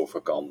discussie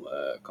over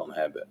kan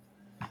hebben.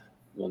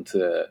 Want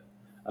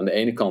aan de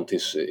ene kant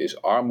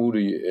is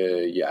armoede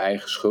je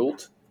eigen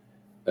schuld.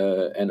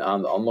 En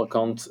aan de andere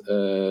kant,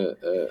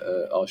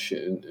 als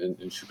je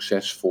een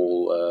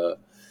succesvol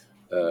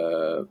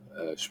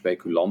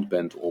speculant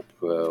bent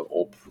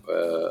op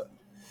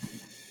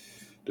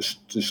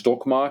de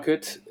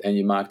stockmarket en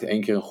je maakt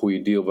 1 keer een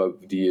goede deal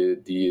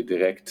die je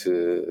direct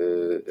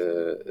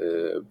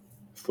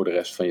voor de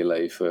rest van je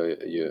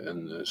leven je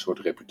een soort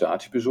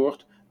reputatie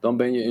bezorgt, dan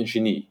ben je een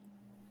genie.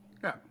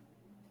 Ja.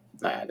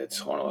 Nou ja, dat is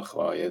gewoon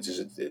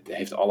het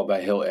heeft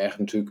allebei heel erg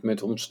natuurlijk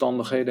met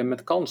omstandigheden en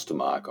met kans te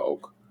maken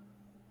ook.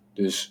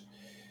 Dus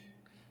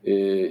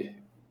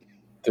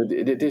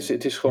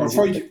het is gewoon...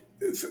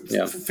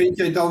 Vind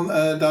jij dan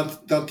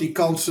dat die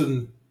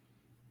kansen...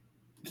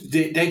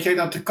 Denk jij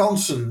dat de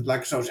kansen, laat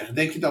ik zo zeggen,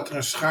 denk je dat er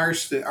een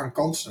schaarste aan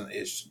kansen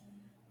is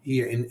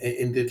hier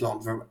in dit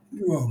land waar we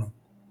nu wonen?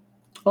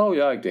 Oh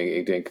ja, ik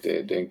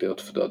denk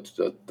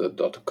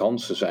dat de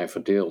kansen zijn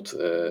verdeeld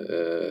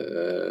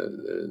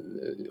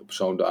op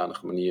zo'n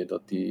danige manier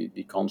dat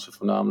die kansen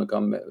voornamelijk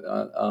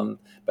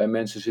bij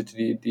mensen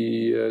zitten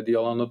die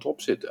al aan de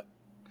top zitten.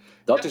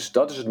 Dat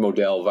is het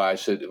model waar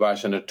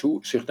ze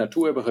zich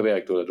naartoe hebben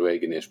gewerkt door het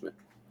Reaganisme.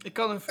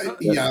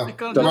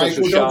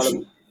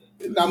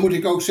 Nou moet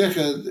ik ook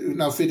zeggen,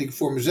 nou vind ik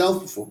voor mezelf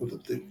bijvoorbeeld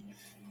dat ik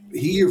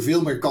hier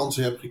veel meer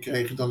kansen heb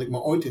gekregen dan ik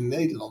me ooit in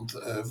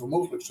Nederland voor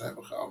mogelijk zou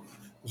hebben gehouden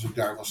als ik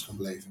daar was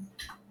gebleven.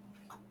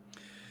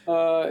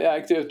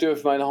 Ik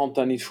durf mijn hand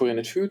daar niet voor in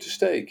het vuur te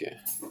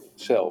steken.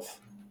 Zelf.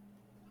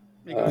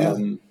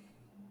 En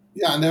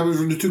daar hebben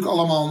we natuurlijk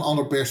allemaal een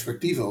ander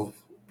perspectief over,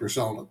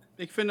 persoonlijk.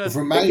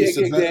 Voor mij is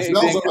het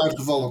wel zo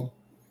uitgevallen.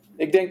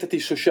 Ik denk dat die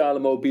sociale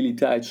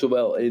mobiliteit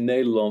zowel in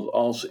Nederland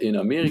als in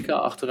Amerika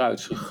achteruit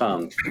is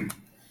gegaan.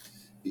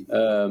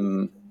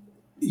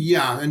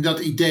 Ja, en dat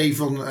idee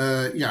van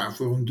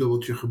voor een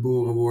dubbeltje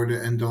geboren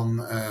worden en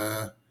dan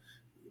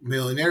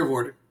miljonair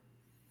worden.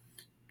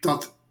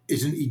 Dat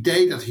is een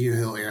idee dat hier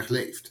heel erg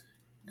leeft.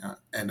 Ja,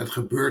 en dat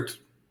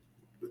gebeurt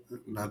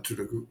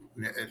natuurlijk,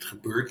 het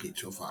gebeurt niet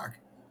zo vaak.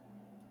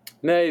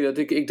 Nee,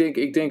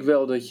 ik denk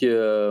wel dat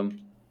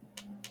je...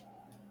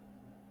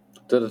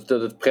 Dat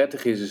het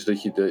prettig is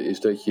dat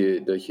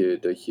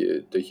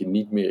je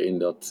niet meer in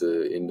dat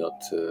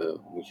hoe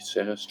moet je het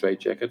zeggen,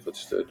 straitjacket, wat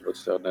is daar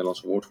het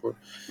Nederlandse woord voor?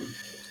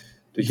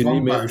 Dat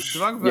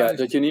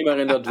je niet meer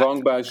in dat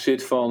dwangbuis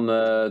zit van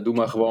doe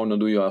maar gewoon, dan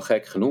doe je al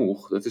gek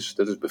genoeg. Dat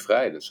is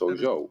bevrijdend,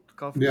 sowieso.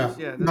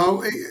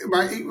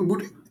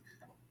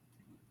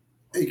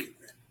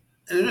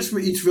 Er is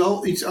me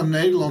iets aan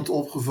Nederland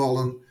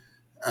opgevallen.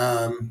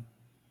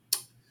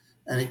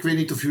 En ik weet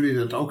niet of jullie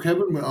dat ook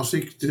hebben, maar als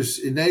ik dus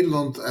in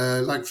Nederland,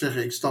 laat ik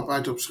zeggen, ik stap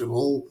uit op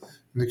Schiphol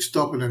en ik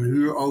stap in een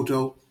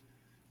huurauto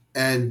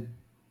en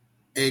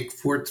ik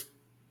word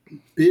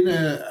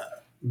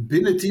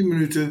binnen 10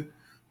 minuten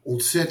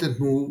ontzettend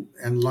moe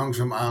en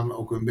langzaamaan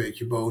ook een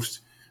beetje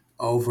boos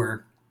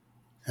over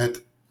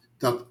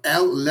dat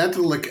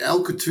letterlijk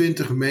elke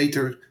 20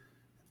 meter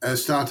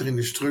staat er in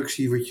de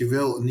instructie wat je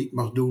wel en niet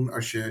mag doen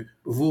als je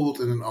bijvoorbeeld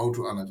in een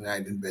auto aan het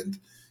rijden bent.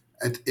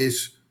 Het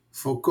is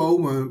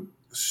volkomen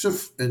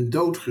suf en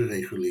dood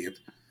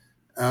gereguleerd.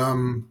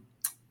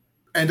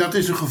 En dat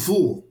is een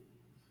gevoel.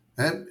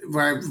 Hè,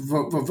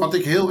 wat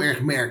ik heel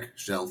erg merk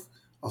zelf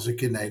als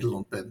ik in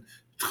Nederland ben.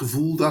 Het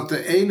gevoel dat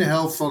de ene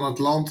helft van het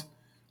land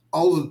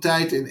al de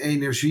tijd en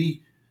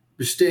energie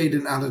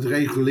besteden aan het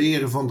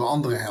reguleren van de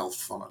andere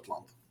helft van het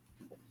land.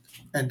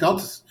 En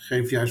dat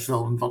geeft juist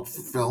wel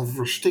een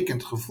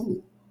verstikkend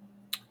gevoel.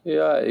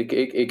 Ja,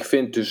 ik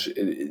vind dus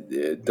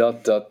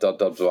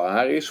dat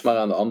waar is. Maar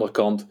aan de andere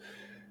kant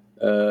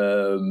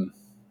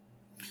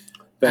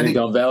ben ik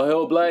dan wel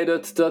heel blij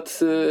dat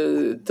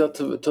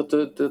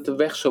de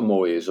weg zo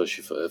mooi is. Als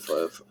je,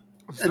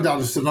 en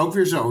dat is dan ook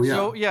weer zo,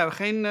 ja.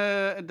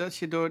 Dat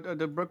je door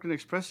de Brooklyn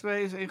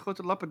Expressway is één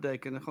grote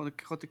lappendeken. En gewoon een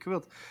grote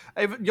quilt.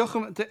 Even,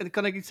 Jochem,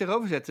 kan ik iets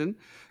erover zetten?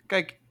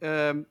 Kijk,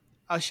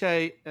 als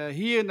jij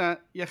hier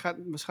naar... Jij gaat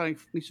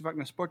waarschijnlijk niet zo vaak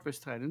naar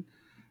sportwedstrijden.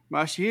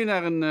 Maar als je hier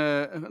naar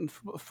een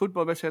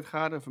voetbalwedstrijd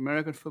gaat, of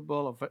American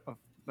football, of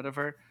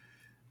whatever,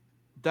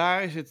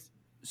 daar is het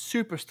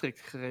super strikt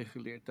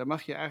gereguleerd. Daar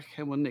mag je eigenlijk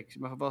helemaal niks. Je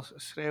mag wel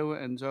schreeuwen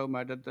en zo,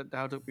 maar dat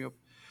houdt ook niet op.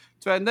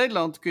 Terwijl in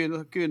Nederland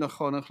kun je nog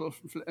gewoon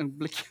een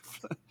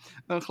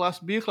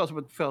bierglas op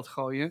het veld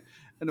gooien.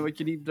 En dan word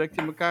je niet direct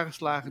in elkaar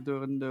geslagen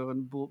door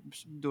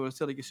een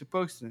stelletje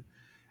supposten.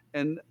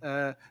 En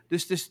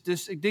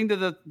dus ik denk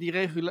dat die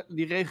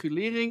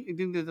regulering, ik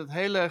denk dat het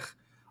heel erg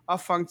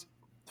afhangt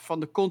van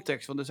de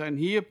context. Want er zijn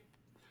hier,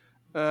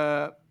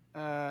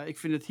 ik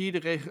vind het hier de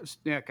regels.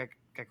 Ja, kijk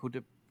hoe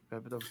we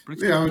hebben het over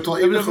politie. Ja, we hebben het al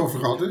eerder over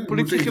gehad. Hè? We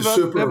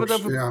hebben het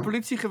over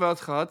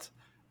politiegeweld gehad.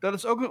 Dat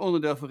is ook een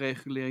onderdeel van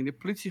regulering. De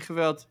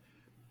politiegeweld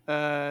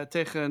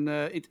in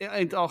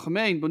het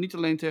algemeen, maar niet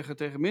alleen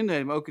tegen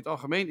minderheden, maar ook in het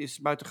algemeen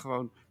is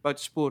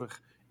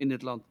buitensporig in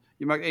dit land.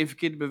 Je maakt één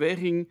verkeerde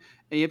beweging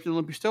en je hebt dan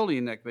een pistool in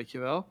je nek, weet je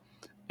wel.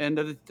 En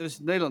dat is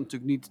in Nederland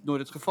natuurlijk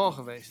nooit het geval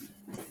geweest.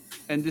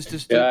 En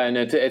en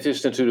het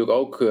is natuurlijk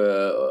ook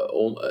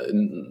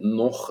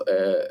nog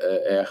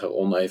erger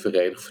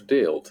onevenredig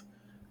verdeeld.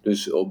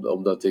 Dus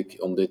omdat ik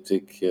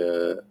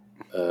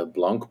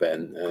blank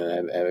ben,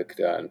 heb ik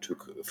daar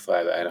natuurlijk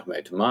vrij weinig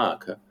mee te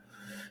maken.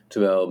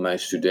 Terwijl mijn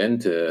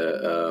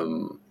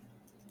studenten,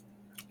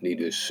 die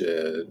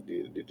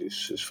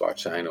dus zwart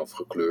zijn of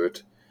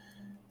gekleurd,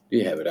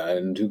 die hebben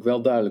daar natuurlijk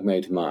wel duidelijk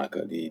mee te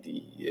maken.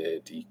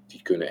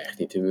 Die kunnen echt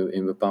niet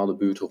in bepaalde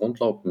buurten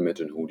rondlopen met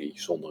een hoodie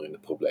zonder in de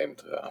problemen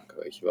te raken,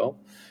 weet je wel.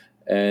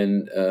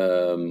 En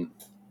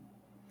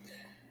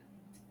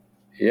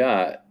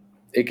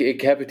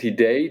ik heb het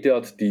idee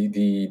dat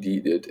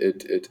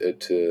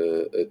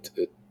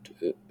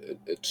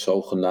het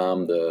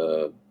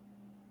zogenaamde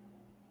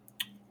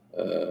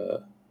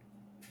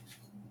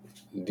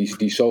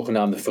die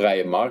zogenaamde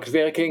vrije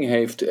marktwerking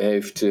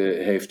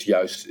heeft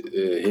juist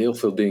heel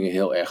veel dingen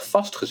heel erg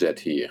vastgezet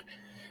hier.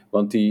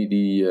 Want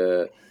die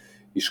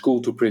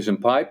school-to-prison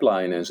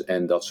pipeline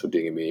en dat soort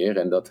dingen meer,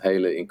 en dat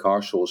hele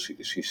incarceral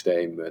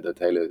systeem, dat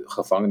hele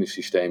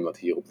gevangenissysteem wat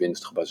hier op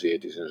winst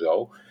gebaseerd is en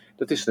zo,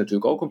 dat is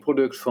natuurlijk ook een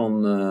product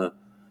van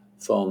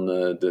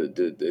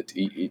het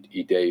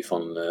idee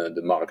van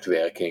de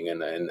marktwerking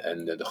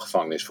en de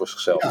gevangenis voor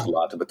zichzelf te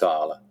laten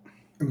betalen.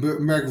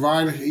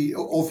 Merkwaardig,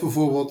 of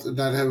bijvoorbeeld,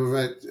 daar hebben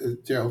wij,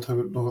 Gerald,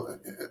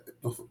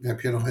 heb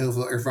je nog heel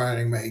veel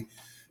ervaring mee.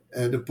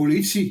 De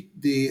politie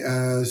die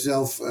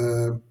zelf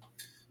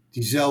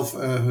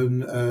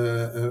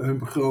hun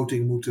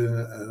begroting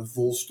moeten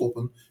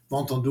volstoppen,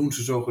 want dan doen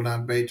ze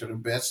zogenaamd beter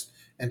hun best.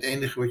 En het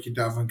enige wat je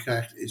daarvan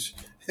krijgt is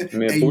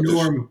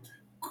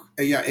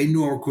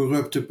enorm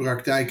corrupte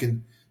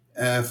praktijken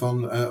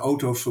van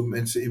auto's van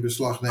mensen in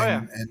beslag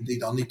nemen en die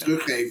dan niet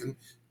teruggeven.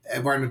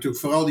 Waar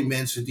natuurlijk vooral die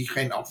mensen die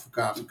geen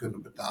advocaten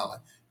kunnen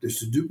betalen, dus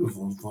de dupe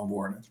van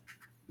worden.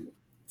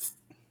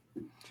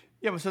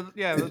 Ja, maar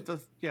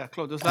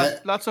klopt. Dus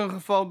laatst zo'n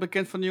geval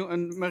bekend van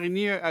een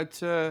marinier uit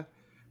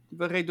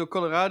die reed door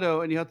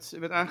Colorado en die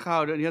werd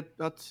aangehouden en die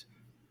had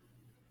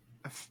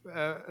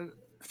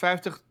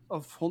 50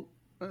 of 100,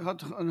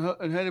 had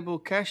een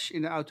heleboel cash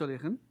in de auto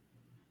liggen.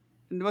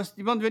 En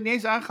die man werd niet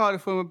eens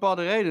aangehouden voor een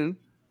bepaalde reden.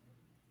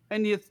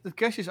 En het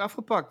cash is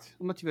afgepakt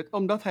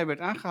omdat hij werd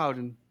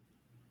aangehouden.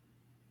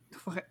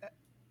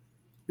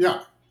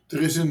 Ja,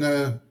 er is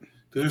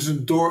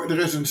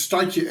een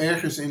stadje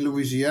ergens in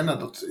Louisiana,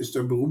 dat is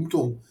er beroemd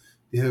om.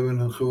 Die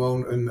hebben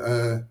gewoon een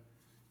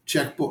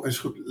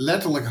checkpoint,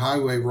 letterlijk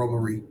highway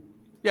robbery.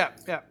 Ja.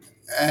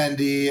 En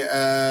die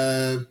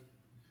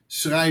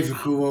schrijven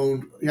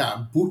gewoon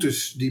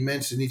boetes die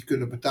mensen niet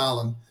kunnen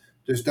betalen.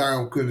 Dus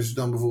daarom kunnen ze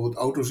dan bijvoorbeeld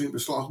auto's in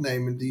beslag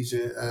nemen die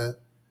ze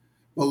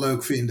wel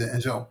leuk vinden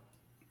en zo.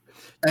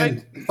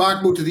 En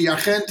vaak moeten die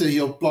agenten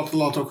hier op het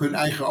platteland ook hun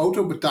eigen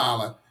auto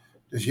betalen.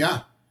 Dus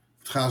wat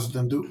gaan ze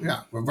dan doen?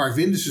 Ja, waar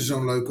vinden ze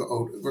zo'n leuke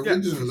auto? Waar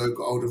vinden ze een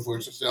leuke auto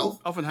voor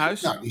zichzelf? Of een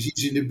huis. Nou, die zien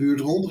ze in de buurt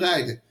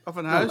rondrijden. Of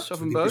een huis, of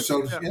een boot.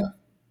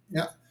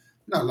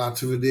 Nou,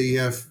 laten we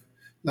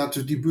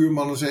die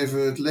buurman eens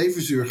even het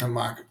leven zuur gaan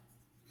maken.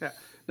 Ja,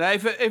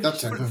 Even, dat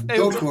zijn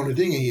doodgewone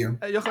dingen hier.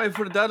 Nog even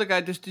voor de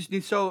duidelijkheid, dus het is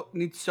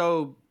niet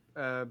zo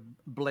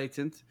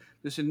blatant.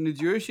 Dus in New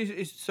Jersey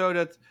is het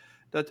zo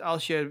dat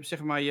als je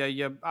zeg maar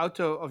je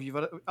auto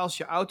of als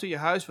je auto, je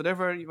huis,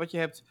 whatever wat je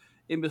hebt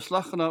in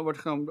beslag wordt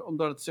genomen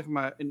omdat het zeg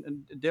maar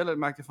een deel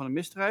uitmaakte van een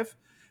misdrijf,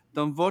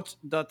 dan wordt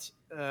dat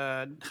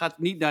gaat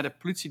niet naar de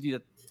politie die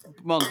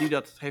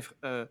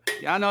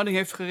aanhouding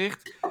heeft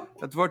gericht.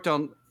 Dat wordt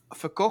dan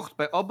verkocht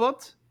bij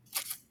Abbott.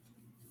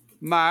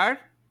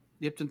 Maar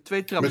je hebt een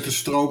tweetrap. Met de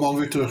stroomman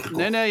weer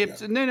teruggekocht. Nee, je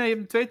hebt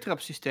een tweetrap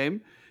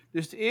systeem.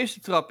 Dus de eerste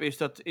trap is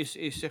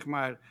zeg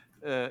maar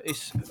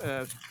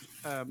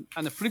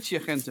aan de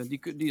politieagenten die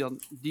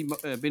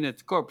binnen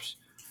het korps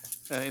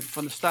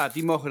van de staat,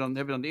 die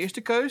hebben dan de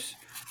eerste keus.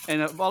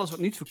 En alles wat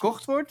niet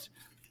verkocht wordt,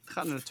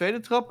 gaat naar de tweede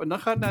trap en dan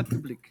gaat het naar het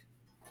publiek.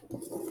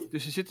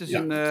 Dus er zit dus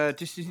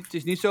het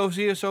is niet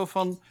zozeer zo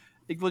van,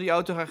 ik wil die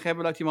auto graag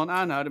hebben, laat die man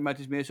aanhouden. Maar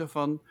het is meer zo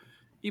van,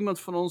 iemand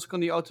van ons kan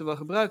die auto wel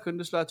gebruiken,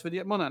 dus laten we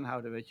die man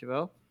aanhouden, weet je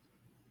wel.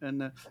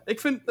 En ik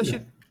vind, als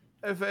je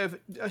het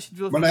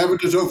wilt... Maar dan hebben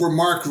we het dus over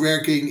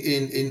marktwerking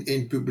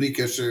in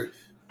publieke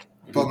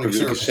public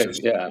services.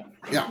 Ja.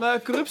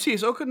 Maar corruptie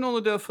is ook een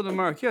onderdeel van de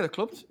markt. Ja, dat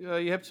klopt. Je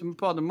hebt een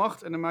bepaalde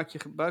macht en dan maak je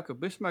gebruik of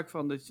misbruik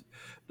van.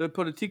 De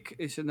politiek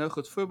is een heel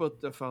goed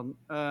voorbeeld daarvan.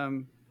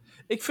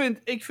 Ik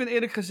vind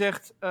eerlijk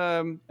gezegd,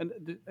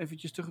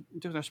 eventjes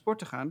terug naar sport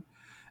te gaan.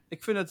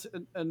 Ik vind het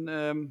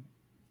een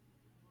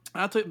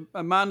aantal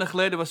maanden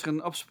geleden was er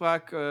een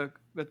afspraak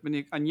met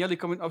meneer Agnelli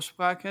kwam in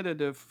afspraak, hè,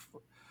 de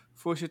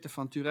voorzitter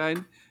van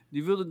Turijn.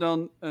 Die wilde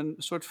dan een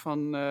soort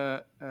van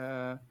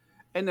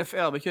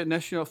NFL, weet je,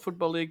 National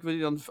Football League, wil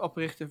hij dan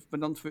oprichten, maar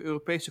dan voor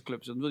Europese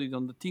clubs. Dan wil hij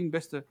dan de 10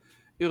 beste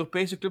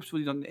Europese clubs wil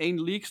hij dan in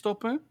één league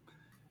stoppen.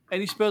 En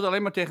die speelden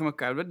alleen maar tegen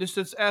elkaar. Dus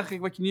dat is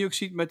eigenlijk wat je nu ook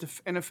ziet met de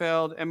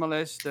NFL, de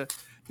MLS.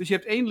 Dus je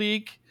hebt één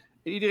league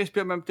en iedereen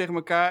speelt maar tegen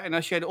elkaar. En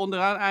als jij er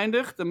onderaan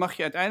eindigt, dan mag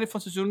je aan het einde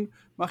van het seizoen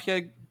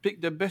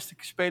de beste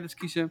spelers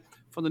kiezen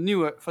van de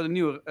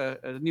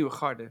nieuwe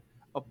garde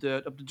op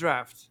de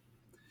draft.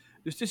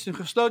 Dus het is een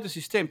gesloten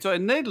systeem.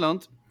 Terwijl in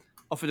Nederland,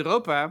 of in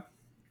Europa,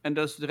 en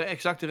dat is de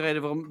exacte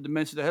reden waarom de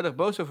mensen er heel erg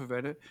boos over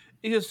werden,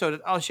 is het zo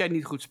dat als jij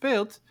niet goed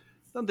speelt,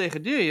 dan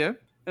degradeer je.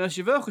 En als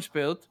je wel goed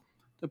speelt,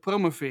 dan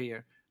promoveer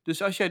je.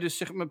 Dus als jij dus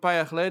zeg maar een paar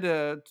jaar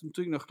geleden,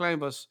 toen ik nog klein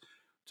was,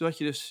 toen had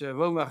je dus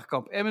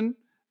woonwagenkamp Emmen.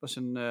 Dat was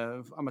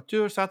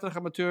een zaterdag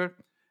amateur.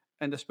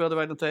 En daar speelden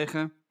wij dan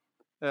tegen.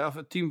 Of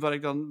het team waar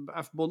ik dan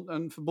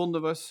aan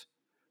verbonden was.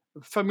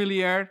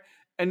 Familiair.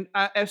 En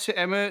FC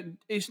Emmen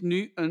is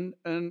nu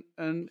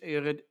een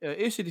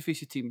eerste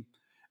divisie team.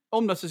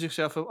 Omdat ze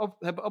zichzelf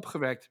hebben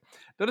opgewerkt.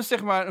 Dat is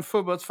zeg maar een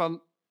voorbeeld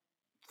van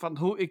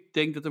hoe ik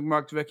denk dat een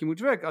marktwerking moet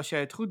werken. Als jij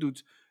het goed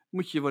doet,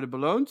 moet je worden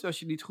beloond. Als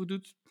je het niet goed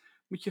doet,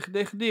 moet je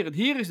gedegraderen.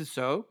 Hier is het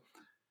zo.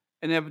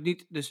 En dan hebben we het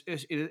niet,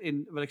 dus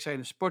in wat ik zei,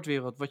 in de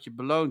sportwereld, wat je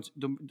beloont,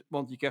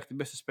 want je krijgt de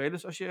beste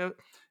spelers als je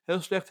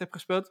heel slecht hebt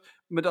gespeeld.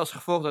 Met als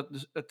gevolg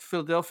dat het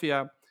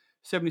Philadelphia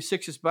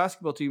 76ers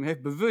basketbalteam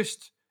heeft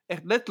bewust,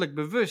 echt letterlijk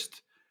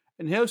bewust,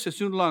 een heel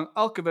seizoen lang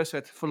elke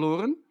wedstrijd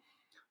verloren.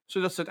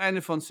 Zodat ze aan het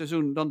einde van het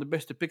seizoen dan de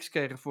beste picks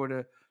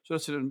kregen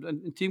zodat ze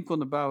een team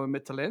konden bouwen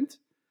met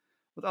talent.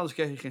 Want anders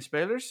kreeg je geen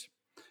spelers.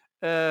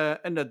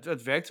 En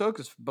dat werkte ook,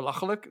 dat is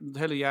belachelijk. Het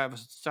hele jaar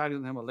was het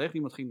stadion helemaal leeg,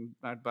 niemand ging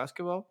naar het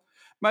basketbal.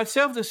 Maar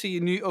hetzelfde zie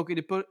je nu ook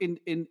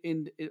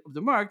op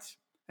de markt.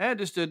 Hè?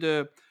 Dus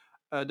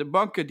de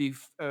banken die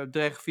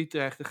failliet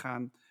dreigen te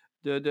gaan.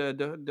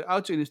 De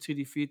auto-industrie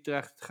die failliet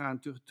dreigt te gaan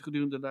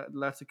gedurende de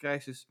laatste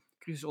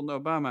crisis onder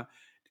Obama.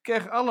 Die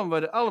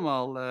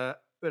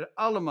werden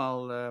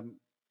allemaal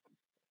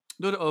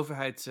door de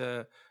overheid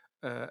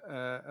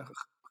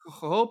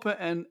geholpen.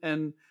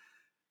 En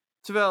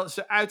terwijl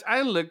ze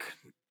uiteindelijk,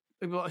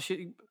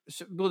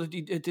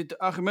 het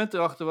argument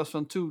erachter was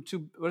van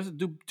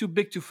too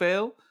big to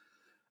fail.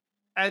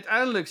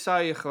 Uiteindelijk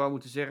zou je gewoon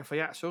moeten zeggen van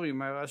ja, sorry,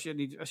 maar als je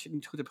het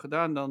niet goed hebt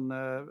gedaan, dan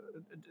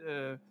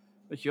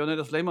weet je wel, net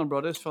als Lehman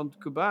Brothers van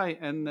Kubai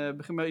en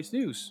begin maar iets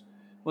nieuws.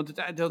 Want ik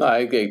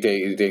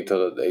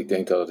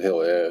denk dat het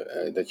heel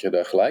erg dat je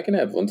daar gelijk in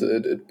hebt,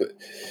 want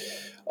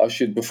als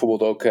je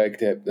bijvoorbeeld ook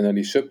kijkt naar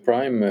die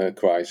subprime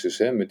crisis,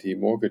 met die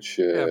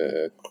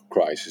mortgage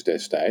crisis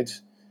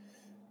destijds.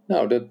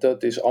 Nou,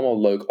 dat is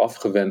allemaal leuk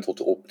afgewenteld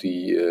op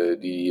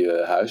die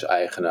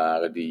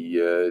huiseigenaren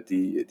die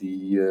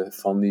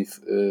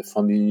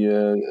van die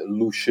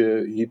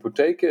loesje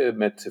hypotheken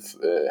met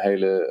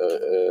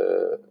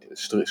hele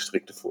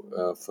strikte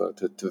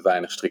te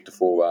weinig strikte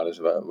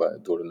voorwaarden waar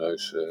door de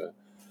neus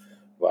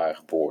waren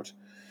geboord.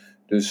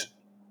 Dus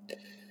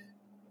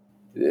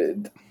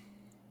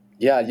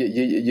ja,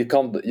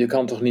 je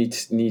kan toch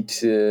niet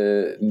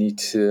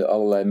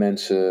allerlei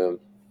mensen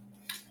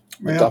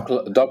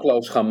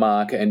dakloos gaan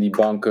maken en die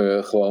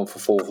banken gewoon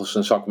vervolgens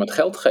een zak met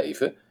geld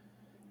geven.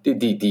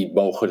 Die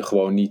mogen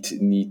gewoon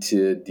niet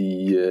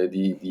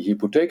die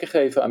hypotheken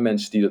geven aan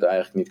mensen die dat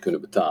eigenlijk niet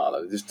kunnen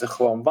betalen. Het is toch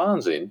gewoon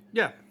waanzin.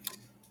 Ja.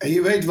 En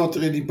je weet wat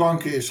er in die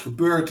banken is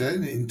gebeurd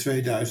in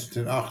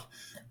 2008.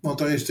 Want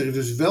daar is er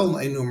dus wel een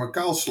enorme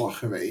kaalslag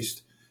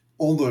geweest.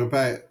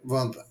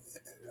 Want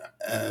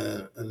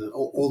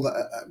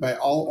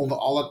onder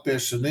al het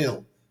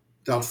personeel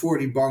dat voor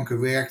die banken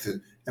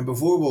werkte. En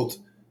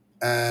bijvoorbeeld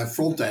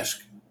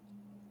Frontdesk.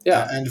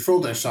 En de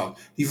Frontdesk zat.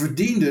 Die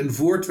verdienden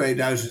voor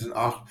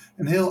 2008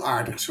 een heel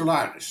aardig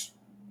salaris.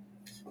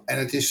 En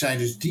het zijn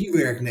dus die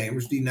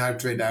werknemers die na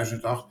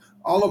 2008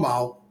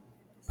 allemaal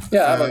van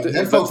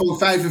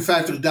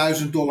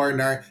 $55.000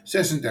 naar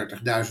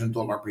 $36.000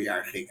 per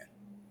jaar gingen.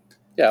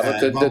 Ja, want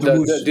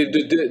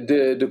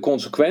de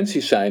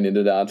consequenties zijn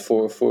inderdaad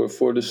voor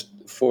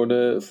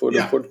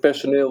het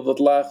personeel wat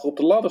lager op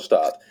de ladder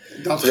staat.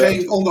 Dat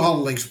geen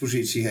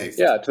onderhandelingspositie heeft.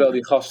 Ja, terwijl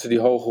die gasten die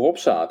hogerop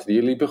zaten,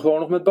 die liepen gewoon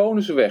nog met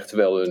bonussen weg,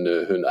 terwijl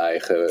hun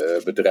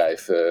eigen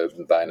bedrijf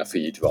bijna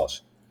failliet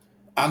was.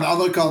 Aan de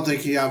andere kant denk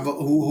je,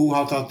 hoe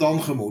had dat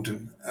dan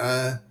gemoeten?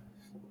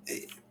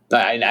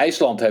 In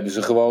IJsland hebben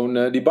ze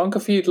gewoon die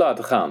banken failliet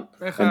laten gaan.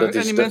 En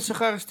die mensen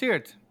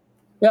gearresteerd.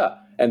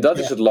 Ja, en dat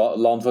is het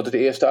land wat het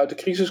eerst uit de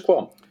crisis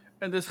kwam.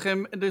 En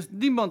dus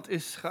niemand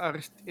is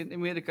gearresteerd. In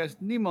Amerika is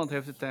niemand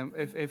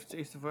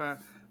is er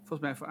volgens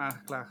mij voor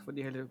aangeklaagd voor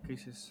die hele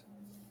crisis.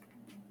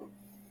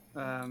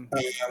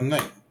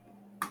 Nee.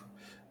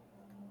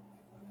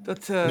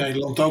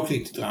 Nederland ook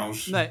niet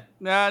trouwens. Nee,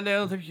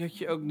 Nederland had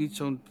je ook niet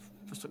zo'n.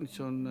 Was toch niet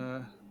zo'n.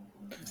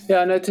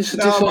 Ja, nee, het is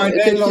maar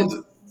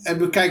Nederland.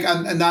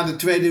 Kijk, na de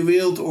Tweede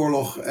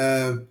Wereldoorlog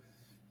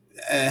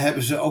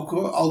hebben ze ook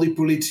al die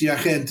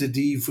politieagenten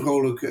die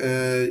vrolijk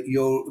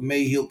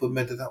meehielpen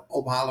met het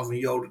ophalen van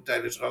Joden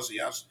tijdens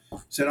razzia's,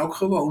 zijn ook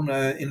gewoon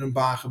in hun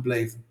baan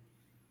gebleven.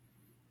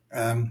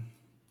 Dat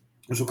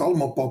is ook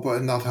allemaal poppen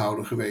en nat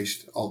houden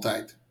geweest,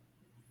 altijd.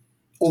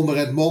 Onder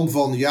het mom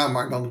van,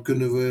 maar dan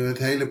kunnen we het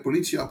hele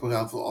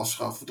politieapparaat wel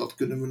afschaffen. Dat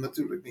kunnen we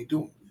natuurlijk niet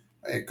doen.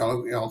 Je kan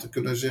ook altijd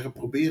kunnen zeggen,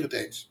 probeer het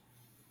eens.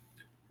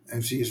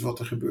 En zie eens wat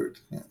er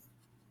gebeurt.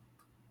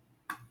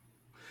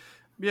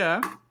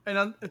 Ja, en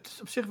dan het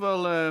is op zich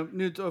wel,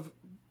 nu het over,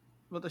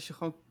 want als je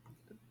gewoon,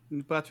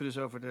 nu praten we dus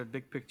over de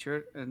big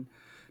picture. En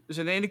dus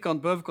aan de ene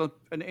kant, bovenkant,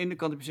 aan de ene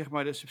kant heb je zeg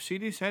maar de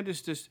subsidies. Hè,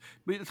 dus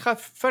het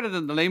gaat verder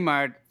dan alleen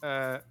maar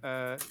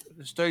de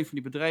steun van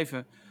die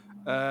bedrijven.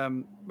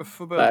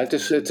 Bijvoorbeeld...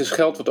 het is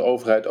geld wat de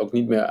overheid ook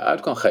niet meer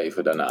uit kan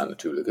geven daarna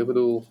natuurlijk. Ik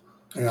bedoel...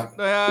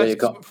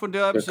 voor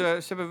deel hebben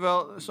ze hebben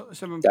wel...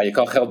 je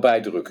kan geld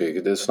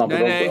bijdrukken, dat snap ik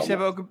ook wel. Nee, ze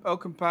hebben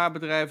ook een paar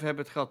bedrijven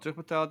hebben het geld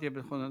terugbetaald. Die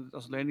hebben het gewoon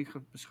als lening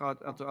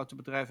beschouwd. Een aantal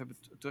bedrijven hebben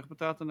het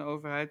terugbetaald aan de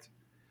overheid.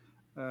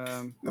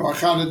 Maar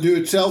gaan het nu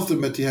hetzelfde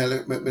met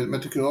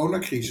de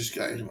coronacrisis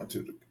krijgen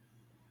natuurlijk.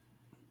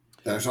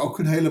 Daar is ook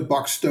een hele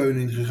bak steun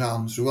in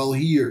gegaan. Zowel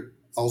hier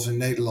als in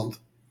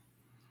Nederland.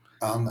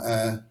 Aan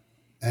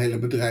hele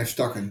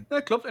bedrijfstakken. Ja,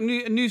 klopt. En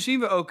nu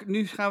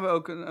gaan we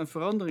ook een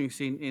verandering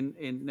zien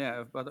in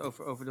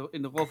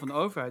de rol van de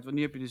overheid. Want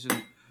nu heb je dus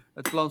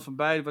het plan van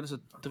beide. Wat is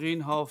het?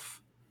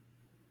 3,5...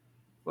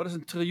 Wat is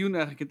een triljoen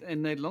eigenlijk in het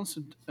Nederlands?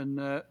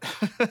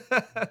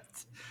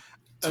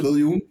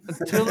 Triljoen?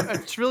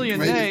 Een triljoen,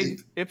 nee.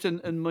 Je hebt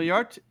een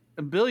miljard.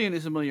 Een biljoen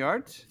is een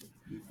miljard.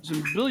 Dus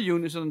een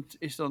biljoen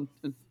is dan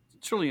een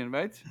triljoen,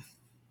 weet?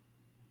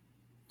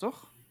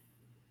 Toch?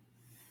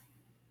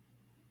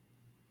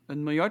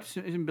 Een miljard is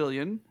een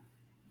biljoen.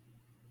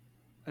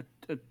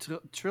 Een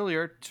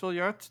triljard.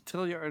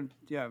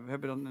 Ja, we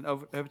hebben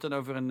het dan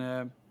over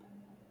een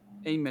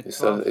 1 met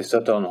 12. Is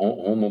dat dan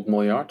 100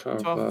 miljard? 12.000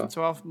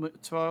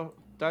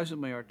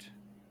 miljard.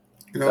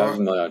 1000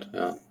 miljard,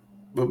 ja.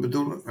 We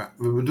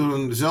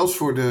bedoelen zelfs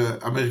voor de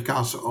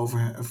Amerikaanse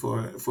overheid,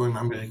 voor een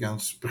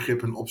Amerikaans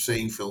begrip een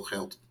obscene veel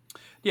geld.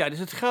 Ja, dus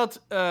het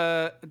geld,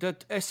 de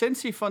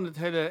essentie van het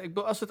hele... Ik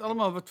bedoel, als het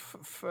allemaal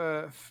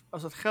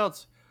als het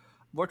geld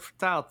wordt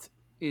vertaald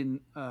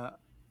in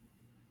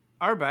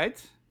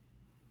arbeid,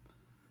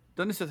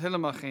 dan is dat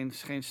helemaal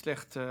geen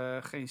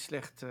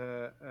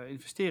slechte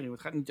investering.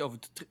 Het gaat niet over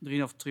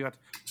 3,5 triljard.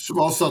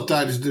 Zoals dat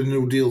tijdens de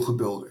New Deal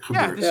gebeurt.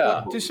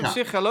 Ja, het is op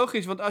zich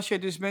logisch, want als je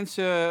dus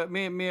mensen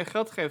meer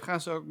geld geeft,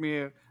 gaan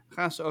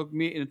ze ook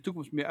meer in de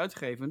toekomst meer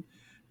uitgeven.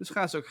 Dus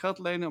gaan ze ook geld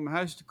lenen om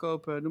huizen te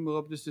kopen, noem maar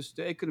op. Dus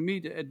de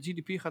economie, de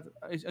GDP gaat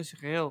in zijn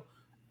geheel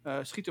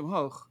schiet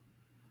omhoog.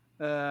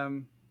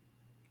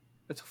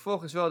 Het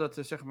gevolg is wel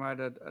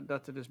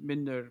dat er dus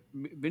minder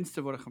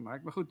winsten worden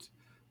gemaakt. Maar goed,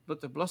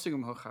 dat de belasting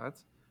omhoog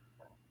gaat.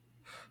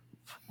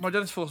 Maar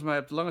dat is volgens mij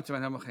op de lange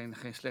termijn helemaal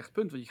geen slecht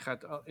punt. Want je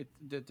gaat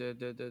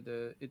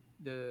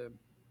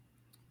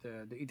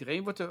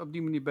iedereen wordt er op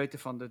die manier beter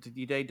van. Het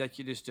idee dat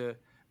je dus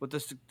want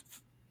dat is het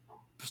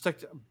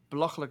verstrekt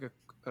belachelijke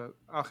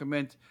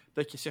argument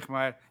dat je zeg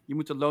maar, je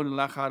moet de lonen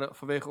laag houden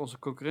vanwege onze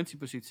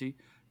concurrentiepositie.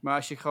 Maar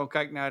als je gewoon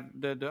kijkt naar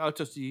de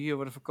auto's die hier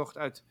worden verkocht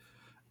uit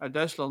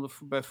Duitsland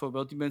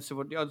bijvoorbeeld,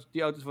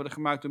 die auto's worden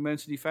gemaakt door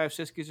mensen die 5,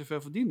 6 keer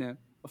zoveel verdienen.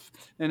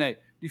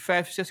 Die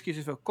 5, 6 keer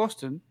zoveel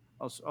kosten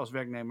als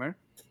werknemer.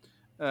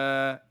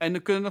 En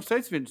dan kunnen nog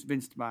steeds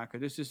winst maken.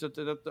 Dus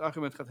dat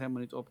argument gaat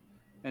helemaal niet op.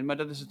 Maar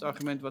dat is het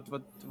argument wat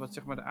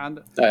zeg maar de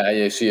aandeel... Nou ja,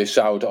 je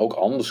zou het ook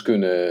anders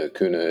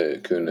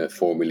kunnen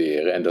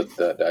formuleren. En daar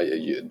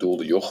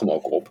doelde Jochem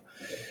ook op.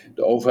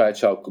 De overheid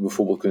zou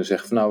bijvoorbeeld kunnen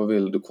zeggen van we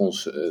willen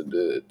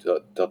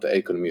dat de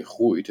economie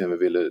groeit en we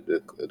willen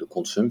de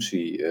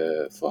consumptie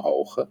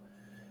verhogen.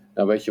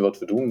 Nou, weet je wat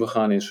we doen? We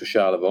gaan in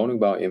sociale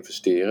woningbouw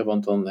investeren,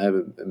 want dan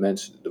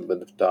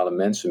betalen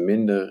mensen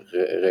minder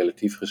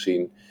relatief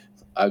gezien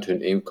uit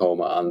hun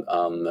inkomen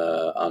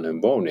aan hun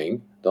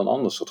woning dan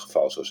anders het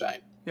geval zou zijn.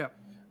 Ja.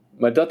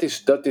 Maar dat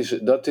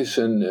is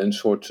een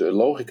soort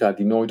logica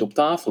die nooit op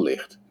tafel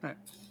ligt.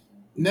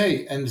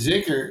 Nee, en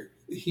zeker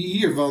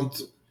hier,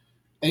 want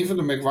een van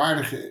de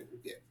merkwaardige,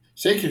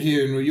 zeker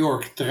hier in New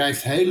York,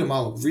 drijft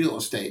helemaal op real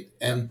estate.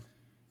 En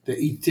de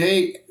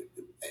idee,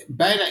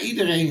 bijna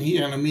iedereen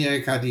hier in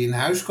Amerika die een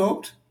huis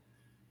koopt,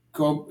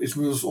 is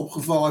me dus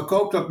opgevallen,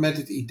 koopt dat met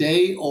het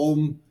idee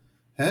om,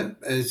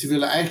 ze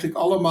willen eigenlijk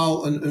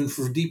allemaal een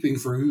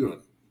verdieping verhuren.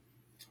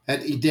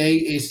 Het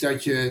idee is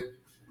dat je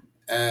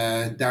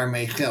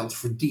daarmee geld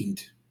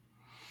verdient.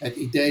 Het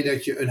idee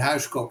dat je een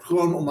huis koopt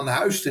gewoon om een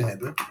huis te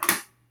hebben,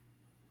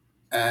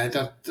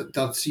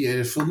 dat zie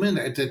je veel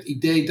minder. Het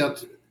idee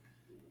dat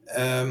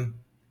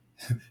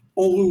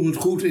onroerend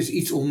goed is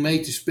iets om mee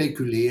te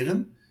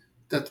speculeren,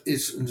 dat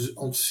is een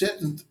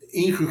ontzettend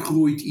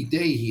ingegroeid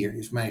idee hier,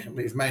 is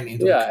mijn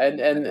indruk. Ja,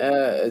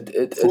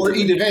 voor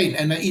iedereen.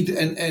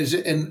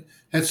 En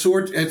het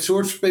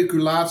soort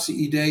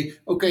speculatie-idee,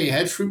 oké,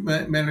 hedge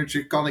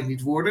manager kan ik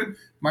niet worden,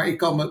 maar ik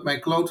kan met mijn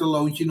klote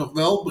loontje nog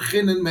wel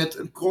beginnen met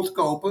een krot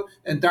kopen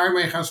en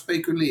daarmee gaan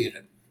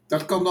speculeren.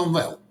 Dat kan dan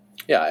wel.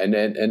 Ja,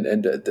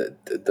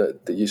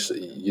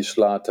 je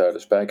slaat daar de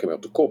spijker mee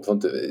op de kop.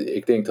 Want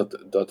ik denk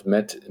dat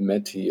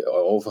met die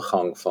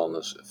overgang van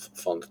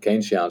het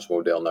Keynesiaans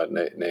model naar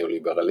het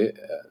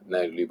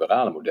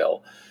neoliberale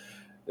model,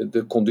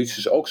 de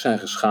condities ook zijn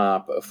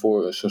geschapen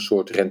voor zo'n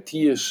soort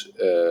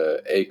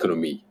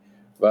rentierseconomie.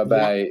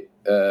 Waarbij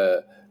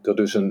er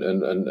dus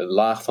een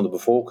laag van de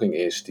bevolking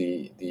is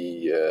die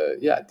de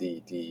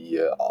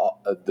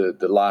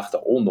laag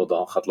daaronder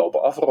dan gaat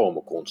lopen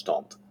afromen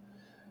constant.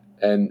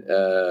 En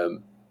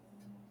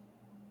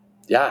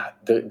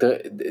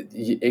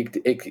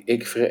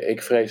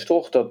ik vrees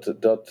toch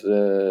dat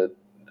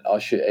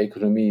als je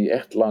economie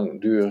echt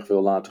langdurig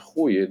wil laten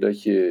groeien,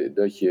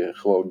 dat je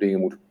gewoon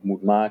dingen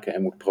moet maken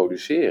en moet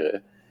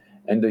produceren.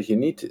 En dat je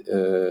niet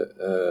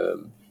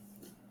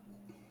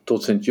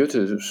tot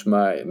Sint-Jutemus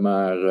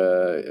maar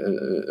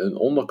een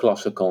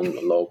onderklasse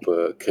kan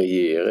lopen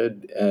creëren,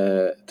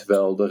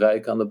 terwijl de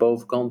rijken aan de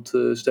bovenkant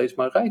steeds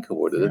maar rijker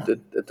worden. Ja.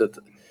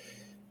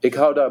 Ik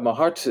hou daar mijn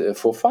hart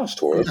voor vast,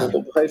 hoor. Ja. Want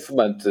op een gegeven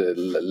moment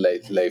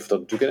levert dat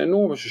natuurlijk een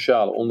enorme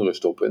sociale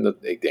onrust op. En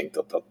ik denk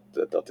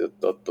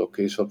dat ook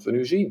is wat we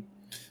nu zien.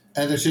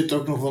 En er zit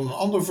ook nog wel een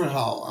ander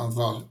verhaal aan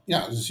vast.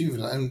 Ja, dat zien we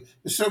dan. En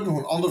er zit ook nog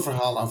een ander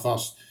verhaal aan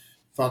vast.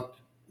 Wat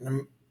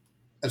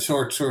een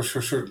soort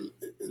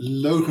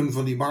leugen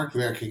van die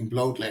marktwerking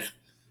blootlegt.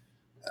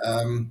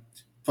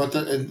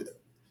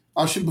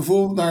 Als je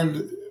bijvoorbeeld naar...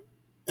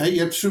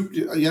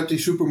 je hebt die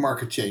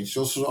supermarket chains,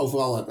 zoals we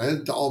overal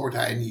hebben. De Albert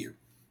Heijn hier.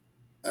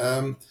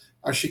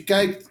 Als je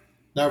kijkt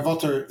naar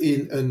wat er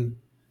in een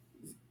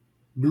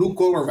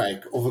blue-collar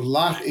wijk of een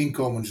laag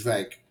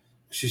inkomenswijk,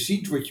 als je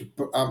ziet wat je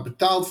aan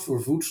betaalt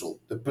voor voedsel,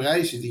 de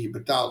prijzen die je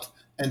betaalt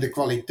en de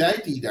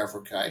kwaliteit die je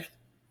daarvoor krijgt,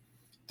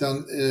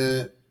 dan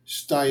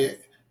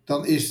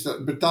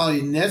betaal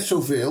je net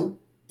zoveel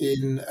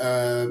in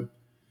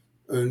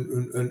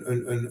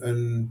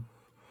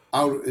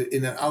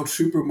een oud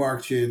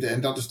supermarktje,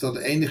 en dat is dan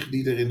de enige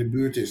die er in de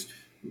buurt is.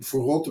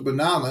 Voor rotte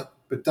bananen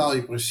betaal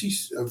je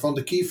precies, van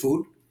de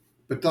Keyfood,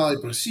 betaal je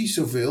precies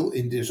zoveel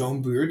in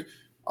zo'n buurt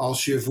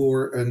als je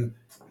voor een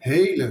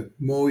hele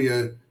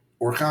mooie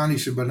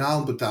organische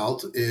banaan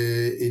betaalt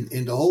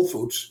in de Whole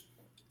Foods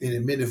in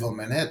het midden van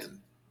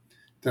Manhattan.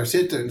 Daar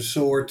zit een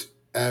soort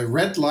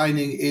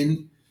redlining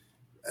in,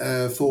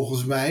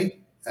 volgens mij.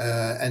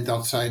 En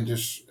dat zijn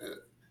dus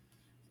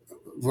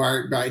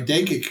waarbij,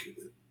 denk ik,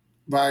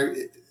 waar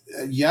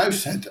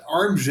juist het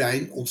arm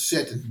zijn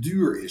ontzettend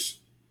duur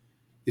is.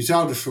 Je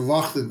zou dus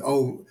verwachten,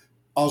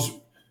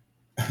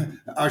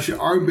 als je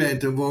arm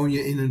bent, dan woon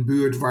je in een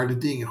buurt waar de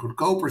dingen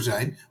goedkoper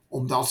zijn,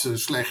 omdat ze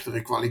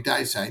slechtere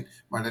kwaliteit zijn.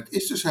 Maar dat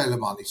is dus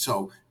helemaal niet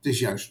zo. Het is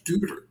juist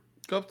duurder.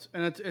 Klopt.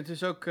 En het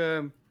is ook...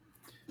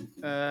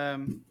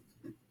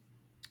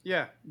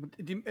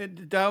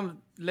 daarom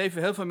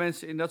leven heel veel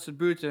mensen in dat soort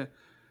buurten,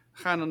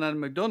 gaan dan naar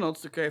de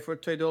McDonald's, dan kun je voor $2,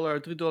 $3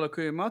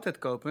 kun je een maaltijd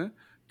kopen.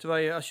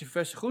 Terwijl je, als je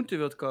verse groenten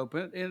wilt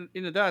kopen,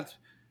 inderdaad,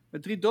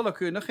 met $3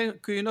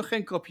 kun je nog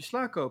geen kropje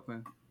sla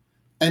kopen.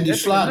 En die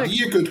sla die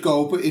je kunt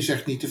kopen is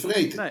echt niet te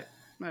vreten.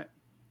 Nee.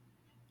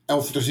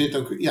 Of er zit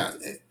ook... Ja,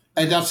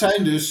 en dat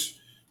zijn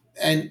dus...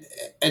 En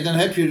dan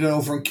heb je het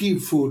over een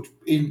Keyfood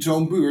in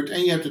zo'n buurt.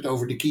 En je hebt het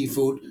over de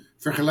Keyfood.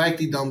 Vergelijk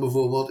die dan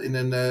bijvoorbeeld in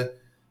een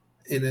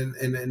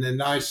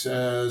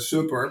nice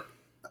suburb.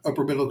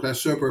 Upper middle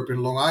class suburb in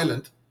Long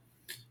Island.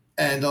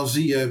 En dan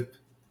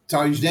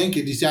zou je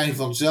denken, die zijn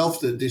van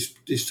hetzelfde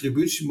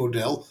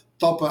distributiemodel.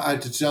 tappen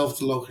uit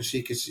hetzelfde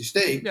logistieke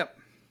systeem. Ja.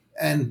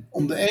 En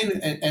om de ene,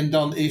 en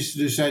dan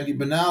zijn die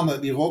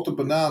bananen, die rotte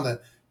bananen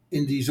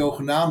in die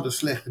zogenaamde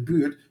slechte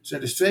buurt,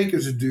 zijn dus 2 keer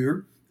zo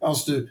duur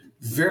als de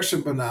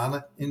verse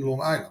bananen in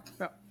Long Island.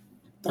 Ja.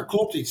 Daar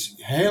klopt iets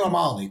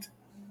helemaal niet.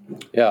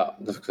 Ja,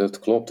 dat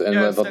klopt.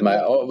 En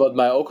wat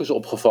mij ook is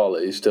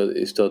opgevallen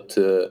is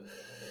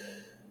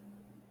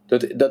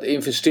dat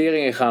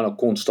investeringen gaan ook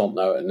constant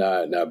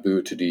naar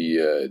buurten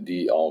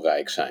die al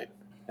rijk zijn.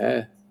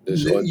 Hè?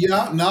 Dus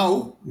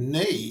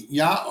nee.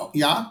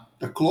 Ja,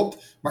 dat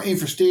klopt. Maar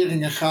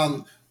investeringen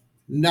gaan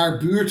naar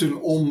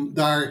buurten om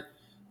daar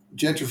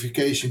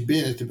gentrification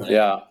binnen te brengen.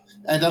 Ja.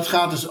 En dat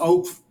gaat dus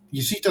ook,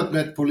 je ziet dat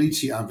met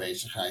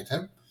politieaanwezigheid. Hè?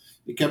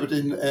 Ik heb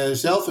het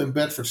zelf in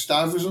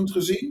Bedford-Stuyvesant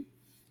gezien.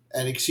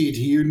 En ik zie het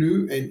hier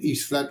nu in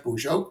East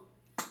Flatbush ook.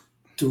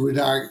 Toen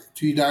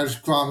je daar dus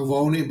kwamen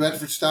wonen in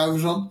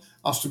Bedford-Stuyvesant,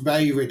 als er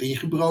bij je werd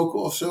ingebroken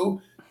of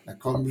zo, dan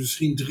kwam er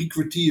misschien 3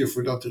 kwartier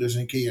voordat er eens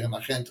een keer een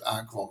agent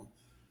aan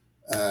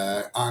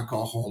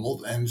kan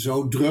gehommeld. En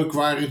zo druk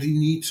waren die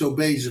niet zo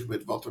bezig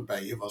met wat er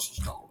bij je was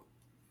gestolen.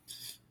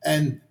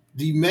 En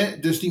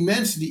dus die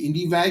mensen die in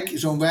die wijk,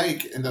 zo'n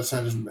wijk, en dat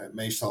zijn dus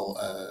meestal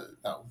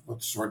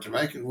wat zwarte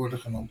wijken worden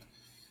genoemd,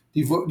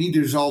 die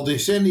dus al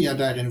decennia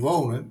daarin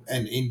wonen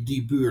en in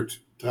die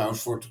buurt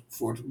trouwens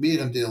voor het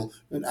merendeel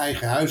hun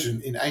eigen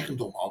huizen in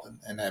eigendom hadden,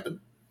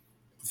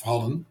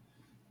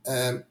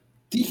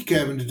 die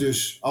hebben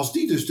dus, als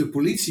die dus de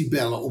politie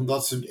bellen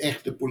omdat ze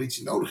echt de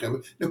politie nodig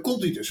hebben, dan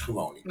komt die dus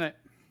gewoon niet. Nee.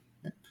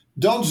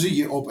 Dan zie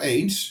je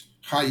opeens,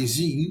 ga je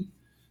zien,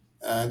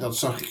 dat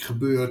zag ik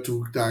gebeuren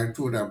toen we daar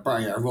een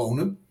paar jaar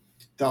wonen,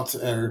 dat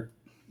er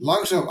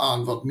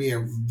langzaamaan wat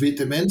meer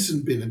witte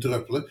mensen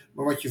binnendruppelen.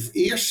 Maar wat je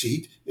eerst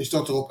ziet, is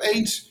dat er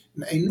opeens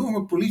een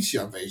enorme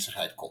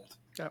politieaanwezigheid komt.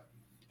 Ja.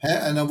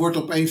 En dan wordt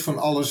opeens van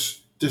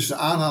alles tussen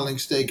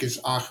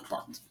aanhalingstekens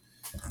aangepakt.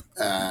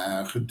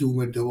 Gedoe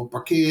met dubbel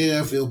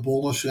parkeren, veel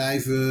bonnen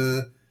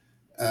schrijven.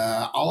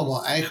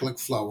 Allemaal eigenlijk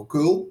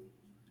flauwekul.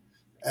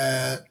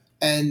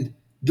 En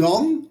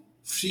dan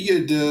zie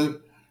je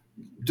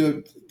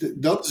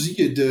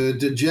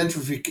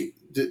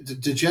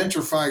de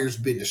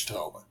gentrifiers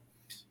binnenstromen.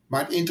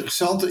 Maar het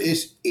interessante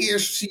is,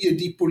 eerst zie je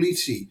die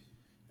politie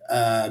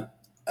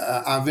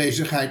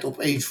aanwezigheid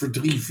opeens voor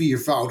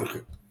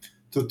 3-4voudigen.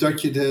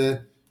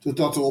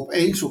 Totdat er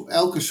opeens op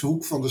elke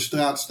hoek van de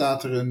straat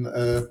staat er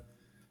een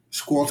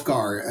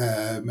squadcar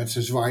met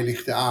zijn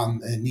zwaailichten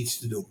aan en niets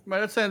te doen. Maar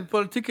dat zijn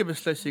politieke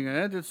beslissingen,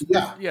 hè? Dus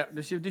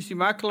die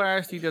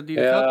makelaars die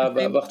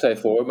wacht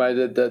even hoor,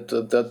 maar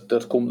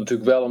dat komt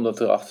natuurlijk wel omdat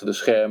er achter de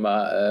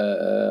schermen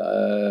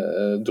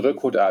druk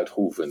wordt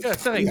uitgeoefend. Ja,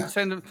 zeg ik.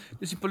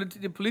 Dus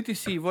die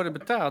politici worden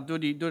betaald door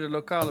de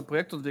lokale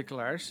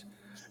projectontwikkelaars.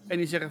 En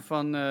die zeggen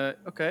van, de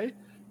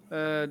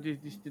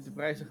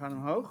prijzen gaan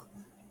omhoog.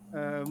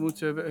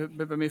 We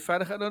hebben meer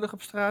veiligheid nodig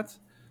op straat.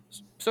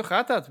 Zo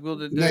gaat dat.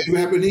 Nee, we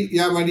hebben niet.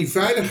 Ja, maar die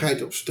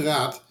veiligheid op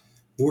straat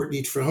wordt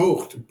niet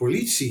verhoogd. De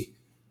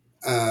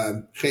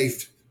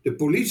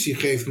politie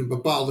geeft een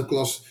bepaalde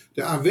klasse.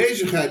 De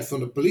aanwezigheid van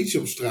de politie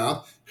op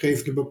straat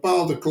geeft een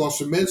bepaalde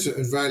klasse mensen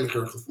een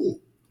veiliger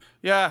gevoel.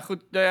 Ja,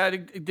 goed. Nou ja,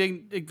 ik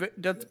denk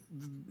dat.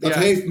 Dat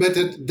heeft met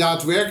het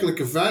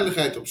daadwerkelijke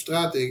veiligheid op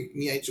straat denk ik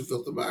niet eens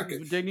zoveel te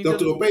maken.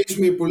 Dat er opeens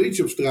meer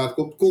politie op straat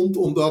komt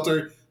omdat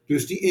er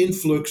dus die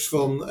influx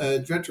van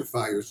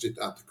gentrifiers zit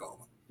aan te komen.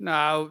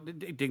 Nou,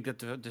 ik denk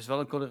dat er is wel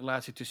een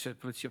correlatie tussen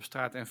politie op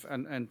straat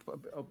en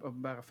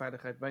openbare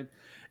veiligheid.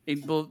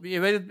 Je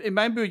weet het, in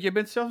mijn buurt, je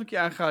bent zelf een keer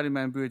aangehouden in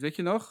mijn buurt, weet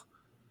je nog?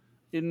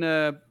 Toen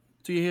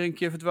je hier een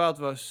keer verdwaald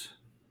was.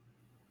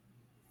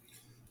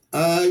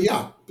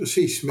 Ja,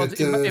 precies. Want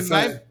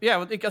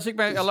als ik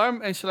mijn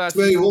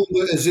alarminstallatie... 2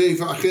 honden en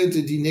 7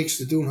 agenten die niks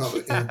te doen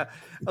hadden. Ja.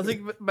 Als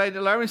ik bij de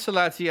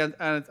alarminstallatie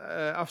aan het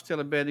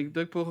afstellen ben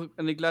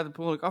en ik laat het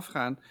per ongeluk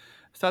afgaan,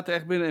 staat er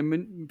echt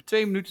binnen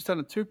 2 minuten staan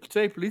er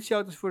 2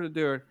 politieauto's voor de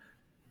deur.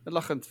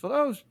 Lachend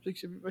van,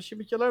 was je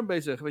met je alarm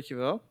bezig, weet je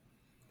wel.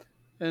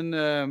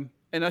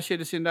 En als je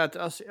dus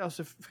inderdaad, als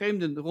de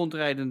vreemden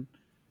rondrijden,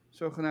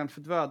 zogenaamd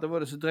verdwaald, dan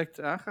worden ze direct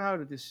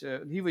aangehouden. Dus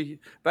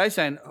wij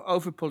zijn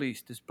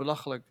overpoliced, dus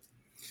belachelijk.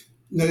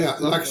 Nou ja,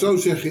 laat ik zo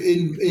zeggen,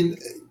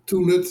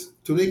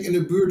 toen ik in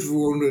de buurt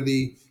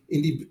woonde,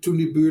 toen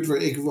die buurt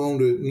waar ik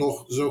woonde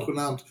nog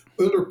zogenaamd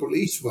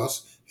underpoliced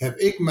was, heb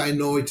ik mij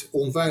nooit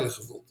onveilig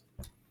gevoeld.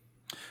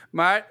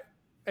 Maar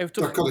even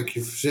dat kan ik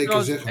je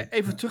zeker zeggen.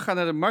 Even teruggaan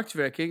naar de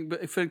marktwerking. Ik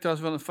vind het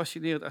trouwens wel een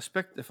fascinerend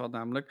aspect ervan,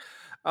 namelijk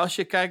als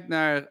je kijkt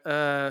naar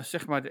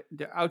zeg maar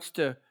de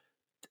oudste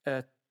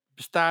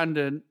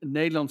bestaande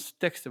Nederlandse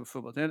teksten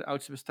bijvoorbeeld, hè, de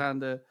oudste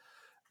bestaande,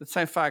 dat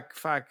zijn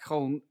vaak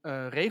gewoon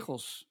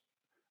regels.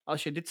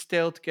 Als je dit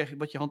steelt, krijg je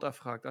wat je hand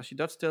afgehakt. Als je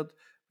dat steelt,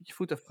 wordt je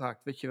voet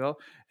afgehakt, weet je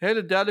wel.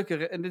 Hele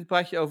duidelijke, en dit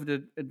praat je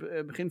over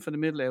het begin van de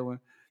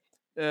middeleeuwen.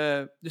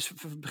 Dus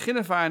van het begin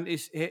af aan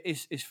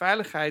is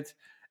veiligheid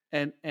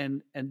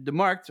en de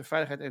markt, de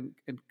veiligheid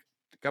en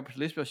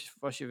kapitalisme,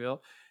 als je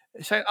wil,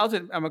 zijn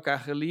altijd aan elkaar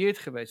gelieerd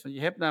geweest. Want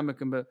je hebt namelijk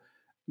een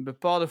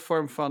bepaalde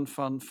vorm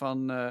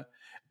van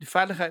de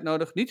veiligheid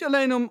nodig. Niet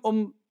alleen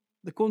om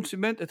de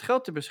consument het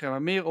geld te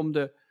beschermen. Meer om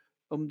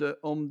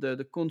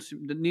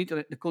niet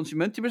alleen de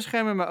consument te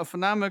beschermen, maar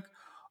voornamelijk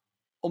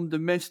om de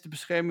mensen te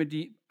beschermen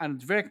die aan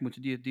het werk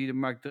moeten, die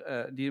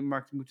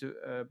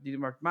de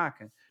markt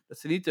maken. Dat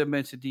zijn niet de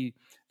mensen die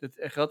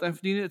er geld aan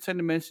verdienen, het zijn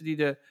de mensen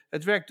die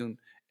het werk doen.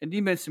 En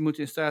die mensen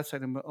moeten in staat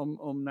zijn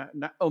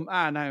om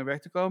A, naar hun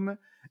werk te komen,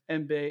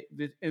 en B,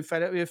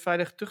 weer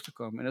veilig terug te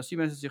komen. En als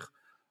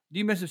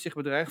die mensen zich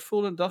bedreigd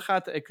voelen, dan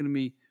gaat de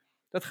economie,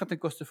 dat gaat ten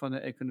koste van de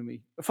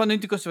economie. Niet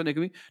ten koste van de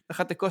economie, dat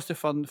gaat ten koste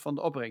van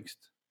de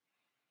opbrengst.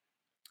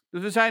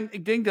 Dus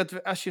ik denk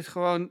dat als je het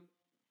gewoon,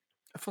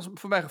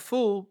 voor mijn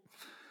gevoel,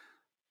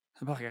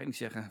 dat mag ik eigenlijk niet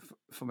zeggen,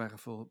 voor mijn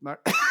gevoel,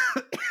 maar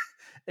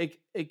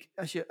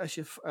als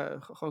je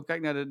gewoon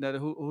kijkt naar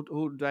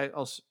hoe wij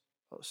als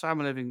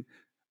samenleving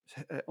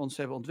ons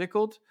hebben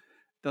ontwikkeld,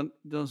 dan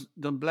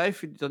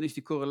is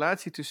die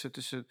correlatie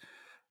tussen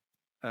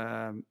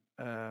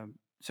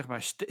zeg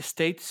maar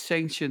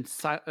state-sanctioned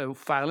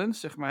violence,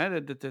 zeg maar,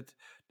 hè, de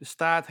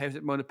staat heeft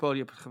het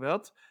monopolie op het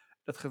geweld.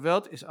 Dat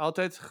geweld is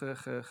altijd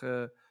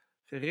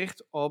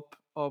gericht op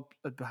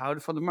het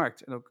behouden van de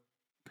markt. En ook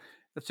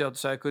hetzelfde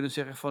zou je kunnen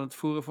zeggen van het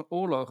voeren van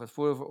oorlogen. Het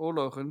voeren van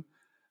oorlogen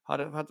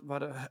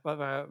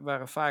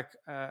waren vaak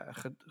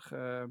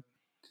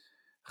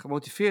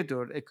gemotiveerd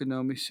door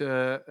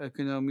economische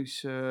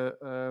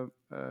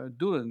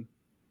doelen.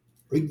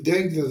 Ik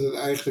denk dat het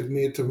eigenlijk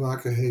meer te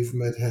maken heeft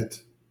met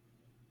het,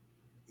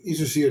 niet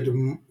zozeer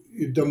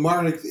de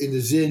markt in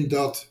de zin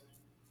dat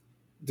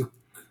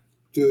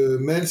de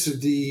mensen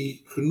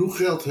die genoeg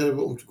geld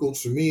hebben om te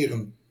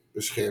consumeren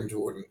beschermd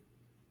worden.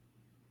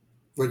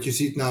 Want je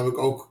ziet namelijk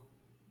ook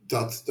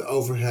dat de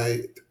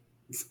overheid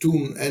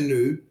toen en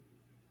nu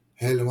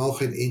helemaal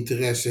geen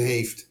interesse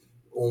heeft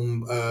om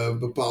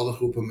bepaalde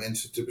groepen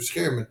mensen te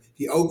beschermen,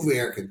 die ook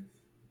werken.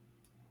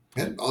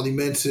 Hè? Al die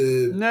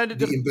mensen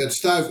die in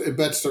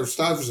Bed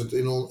Stuyvesant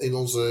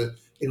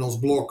in ons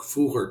blok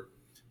vroeger,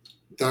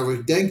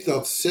 ik denk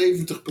dat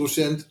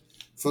 70%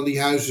 van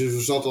die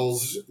huizen zat al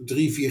 3-4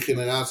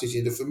 generaties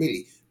in de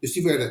familie. Dus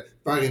die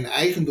waren in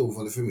eigendom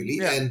van de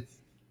familie. Ja.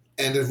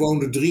 En er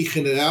woonden 3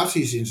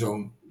 generaties in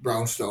zo'n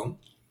brownstone.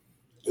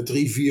 3-4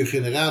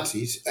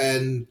 generaties.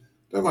 En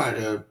er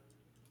waren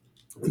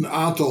een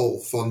aantal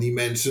van die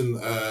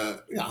mensen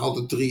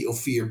hadden 3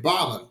 of 4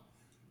 banen.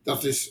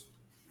 Dat is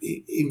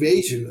in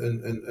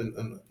wezen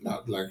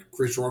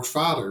Chris Rock's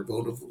vader.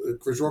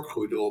 Chris Rock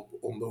groeide op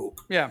om de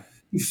hoek. Ja.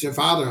 Zijn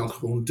vader had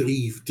gewoon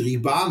 3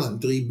 banen,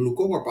 3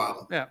 blue-collar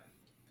banen. Ja.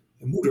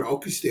 En moeder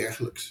ook iets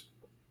dergelijks.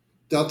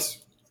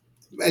 Dat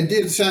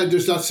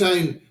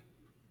zijn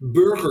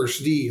burgers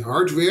die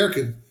hard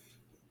werken,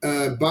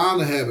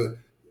 banen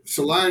hebben,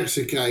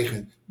 salarissen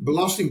krijgen,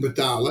 belasting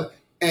betalen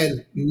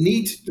en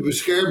niet de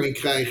bescherming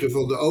krijgen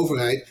van de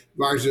overheid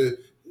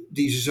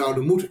die ze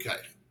zouden moeten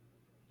krijgen.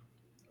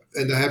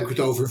 En daar heb ik het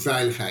over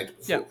veiligheid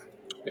bijvoorbeeld.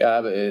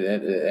 Ja,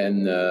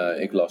 en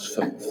ik las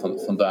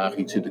vandaag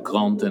iets in de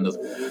krant en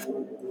dat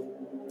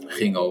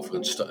ging over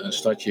een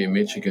stadje in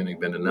Michigan, ik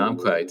ben de naam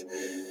kwijt.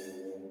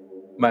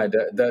 Maar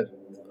dat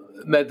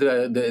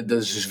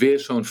is dus weer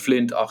zo'n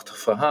flintachtig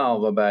verhaal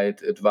waarbij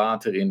het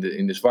water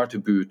in de zwarte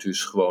buurt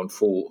dus gewoon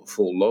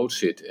vol lood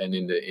zit en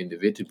in de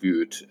witte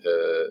buurt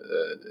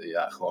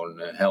gewoon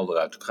helder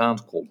uit de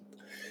kraan komt.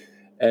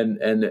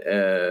 En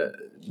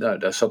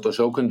daar zat dus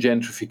ook een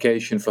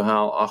gentrification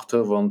verhaal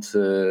achter, want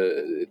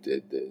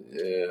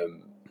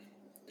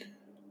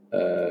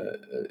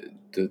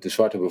de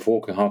zwarte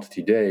bevolking had het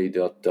idee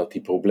dat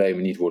die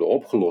problemen niet worden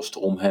opgelost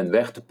om hen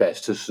weg te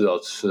pesten,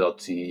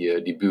 zodat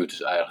die buurt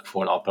dus eigenlijk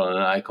voor een appel en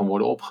een ei kan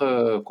worden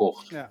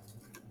opgekocht. Ja.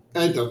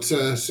 En daar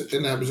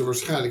hebben ze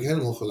waarschijnlijk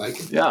helemaal gelijk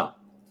in. Ja.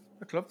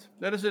 Dat klopt.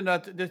 Dat is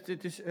inderdaad,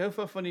 dit is heel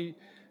veel van die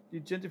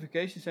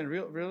gentrifications en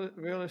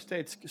real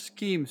estate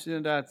schemes,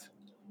 inderdaad.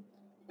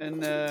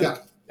 En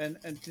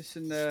het is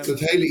dat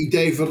hele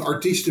idee van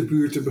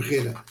artiestenbuurt te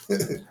beginnen.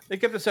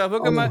 Ik heb er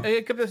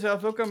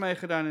zelf ook aan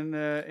meegedaan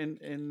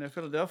in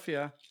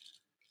Philadelphia.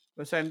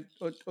 We zijn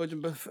ooit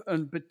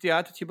een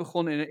theatertje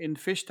begonnen in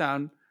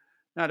Fishtown.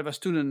 Nou, dat was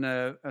toen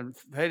een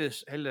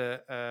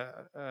hele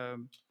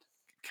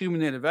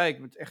criminele wijk.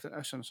 Met echt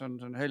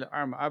zo'n hele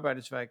arme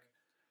arbeiderswijk.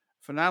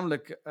 Dat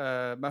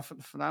was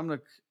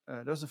voornamelijk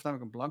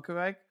een blanke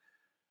wijk.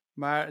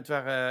 Maar het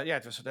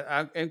was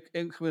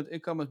gemiddeld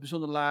inkomen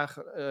bijzonder laag,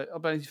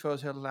 opleidingsniveau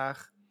is heel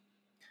laag.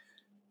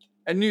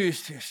 En nu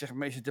is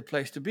het de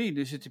place to be.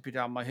 Dus heb je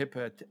daar allemaal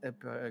hippe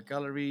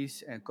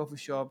galleries en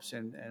coffeeshops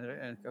en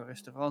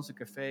restaurants en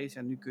cafés.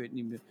 En nu kun je het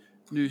niet meer.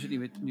 Nu is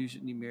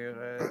het niet meer.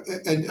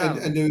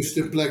 En nu is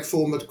het een plek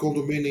vol met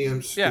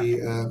condominiums. Ja. Die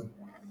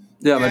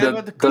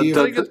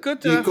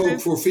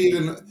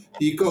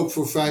je koopt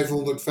voor $550,000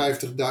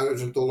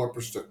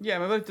 per stuk. Ja,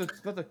 maar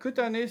wat er kut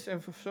aan is,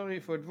 en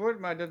sorry voor het woord,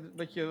 maar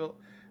dat je wel.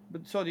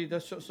 Sorry,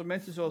 dat zo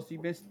mensen zoals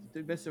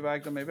de mensen waar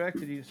ik dan mee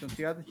werkte, die zo'n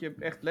theatertje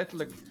echt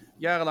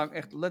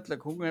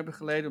jarenlang honger hebben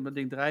geleden om dat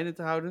ding draaiende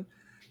te houden.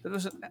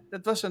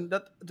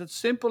 Dat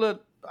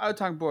simpele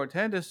uithangbord,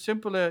 hè, dat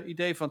simpele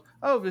idee van,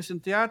 er is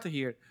een theater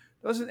hier.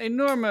 Dat was een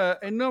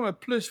enorme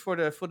plus voor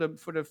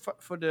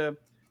de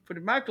voor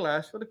de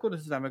makelaars, want dan konden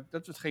ze namelijk,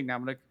 dat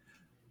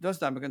is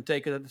namelijk een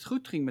teken dat het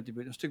goed ging met de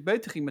buurt, een stuk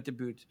beter ging met de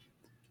buurt.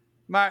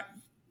 Maar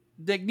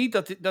ik denk niet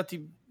dat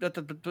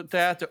het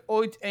theater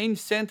ooit 1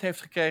 cent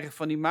heeft gekregen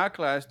van die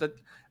makelaars,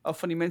 of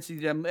van die mensen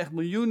die daar echt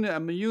miljoenen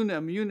en miljoenen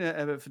en miljoenen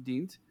hebben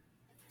verdiend.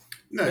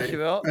 Nee, weet je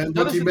wel? En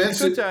dat is die het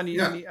mensen,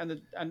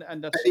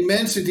 en die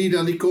mensen die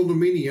dan die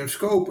condominiums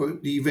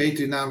kopen, die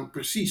weten namelijk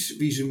precies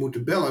wie ze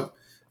moeten bellen.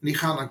 En die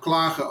gaan dan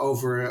klagen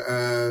over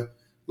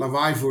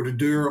lawaai voor de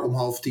deur om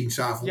 9:30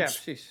 s'avonds.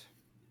 Ja, precies.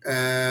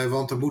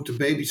 Want dan moet de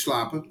baby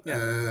slapen. Ja.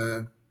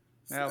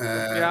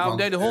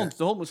 De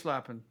hond moet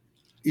slapen.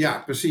 Ja,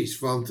 precies.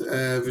 Want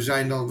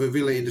we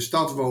willen in de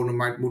stad wonen,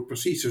 maar het moet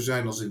precies zo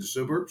zijn als in de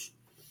suburbs.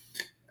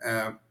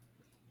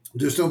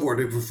 Dus dan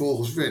worden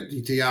vervolgens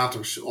die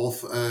theaters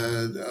of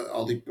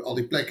al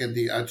die plekken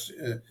die uit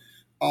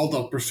al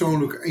dat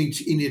persoonlijk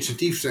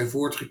initiatief zijn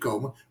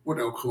voortgekomen,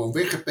 worden ook gewoon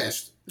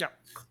weggepest.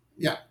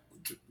 Ja,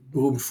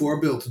 beroemd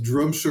voorbeeld, de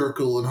Drum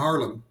Circle in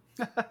Harlem.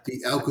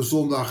 Die elke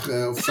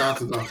zondag of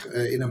zaterdag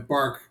in een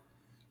park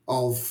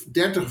al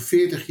 30 of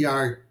 40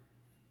 jaar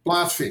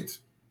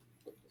plaatsvindt.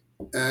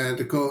 De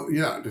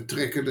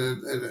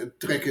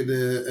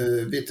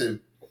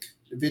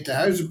witte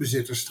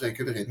huizenbezitters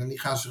trekken erin. En die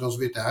gaan zich als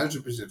witte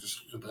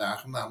huizenbezitters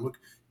gedragen. Namelijk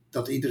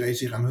dat iedereen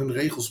zich aan hun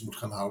regels moet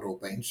gaan houden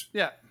opeens.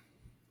 Ja.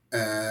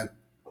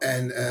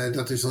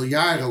 Dat is al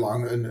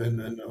jarenlang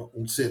een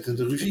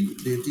ontzettende ruzie.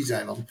 Die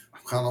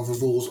gaan dan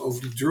vervolgens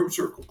over die Drum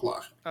Circle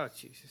klagen. Oh,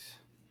 jezus.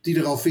 Die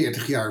er al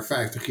 40 jaar,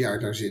 50 jaar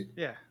daar zit.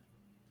 Ja.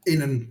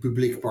 In een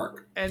publiek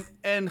park.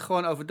 En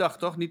gewoon overdag,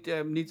 toch? Niet...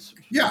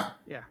 Ja.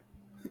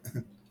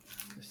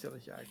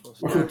 Stelletje eikels.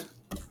 Maar goed.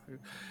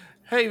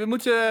 Hey, we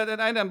moeten het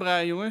einde aan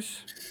breien,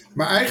 jongens.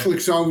 Maar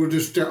eigenlijk zouden we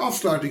dus ter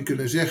afsluiting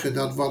kunnen zeggen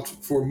dat wat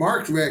voor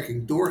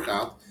marktwerking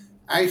doorgaat,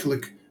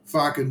 eigenlijk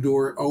vaak een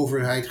door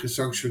overheid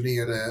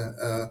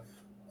gesanctioneerde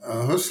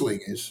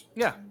hustling is.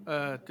 Ja,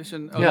 het is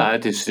een...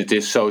 het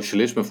is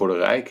socialisme voor de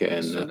rijken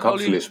en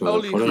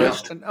kapitalisme voor de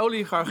rest. Een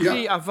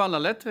oligarchie avant la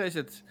lettre is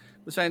het.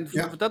 We zijn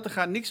dat er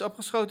gaat niks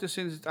opgeschoten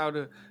sinds het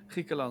oude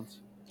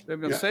Griekenland. We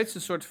hebben nog steeds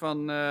een soort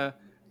van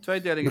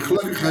tweedeling. Maar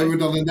gelukkig hebben we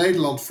dan in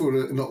Nederland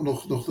voor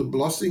nog de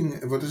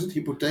belasting, wat is het,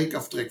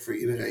 hypotheekaftrek voor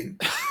iedereen.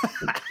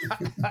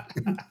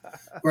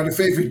 Waar de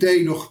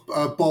VVD nog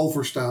pal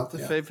voor staat. De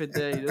VVD,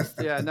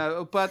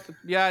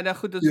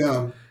 goed,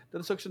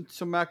 dat is ook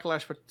zo'n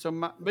makelaars...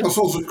 Dat is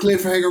onze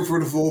cliffhanger voor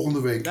de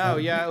volgende week.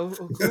 Nou ja,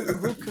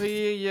 hoe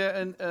creëer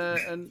je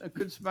een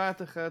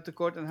kunstmatig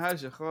tekort aan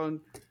huizen?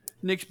 Gewoon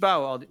niks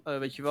bouwen,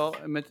 weet je wel.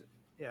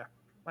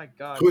 My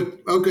god. Goed,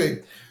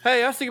 oké.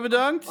 Hey, hartstikke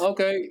bedankt.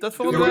 Oké. Tot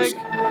volgende week.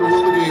 Tot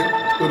volgende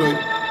keer.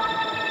 Doei.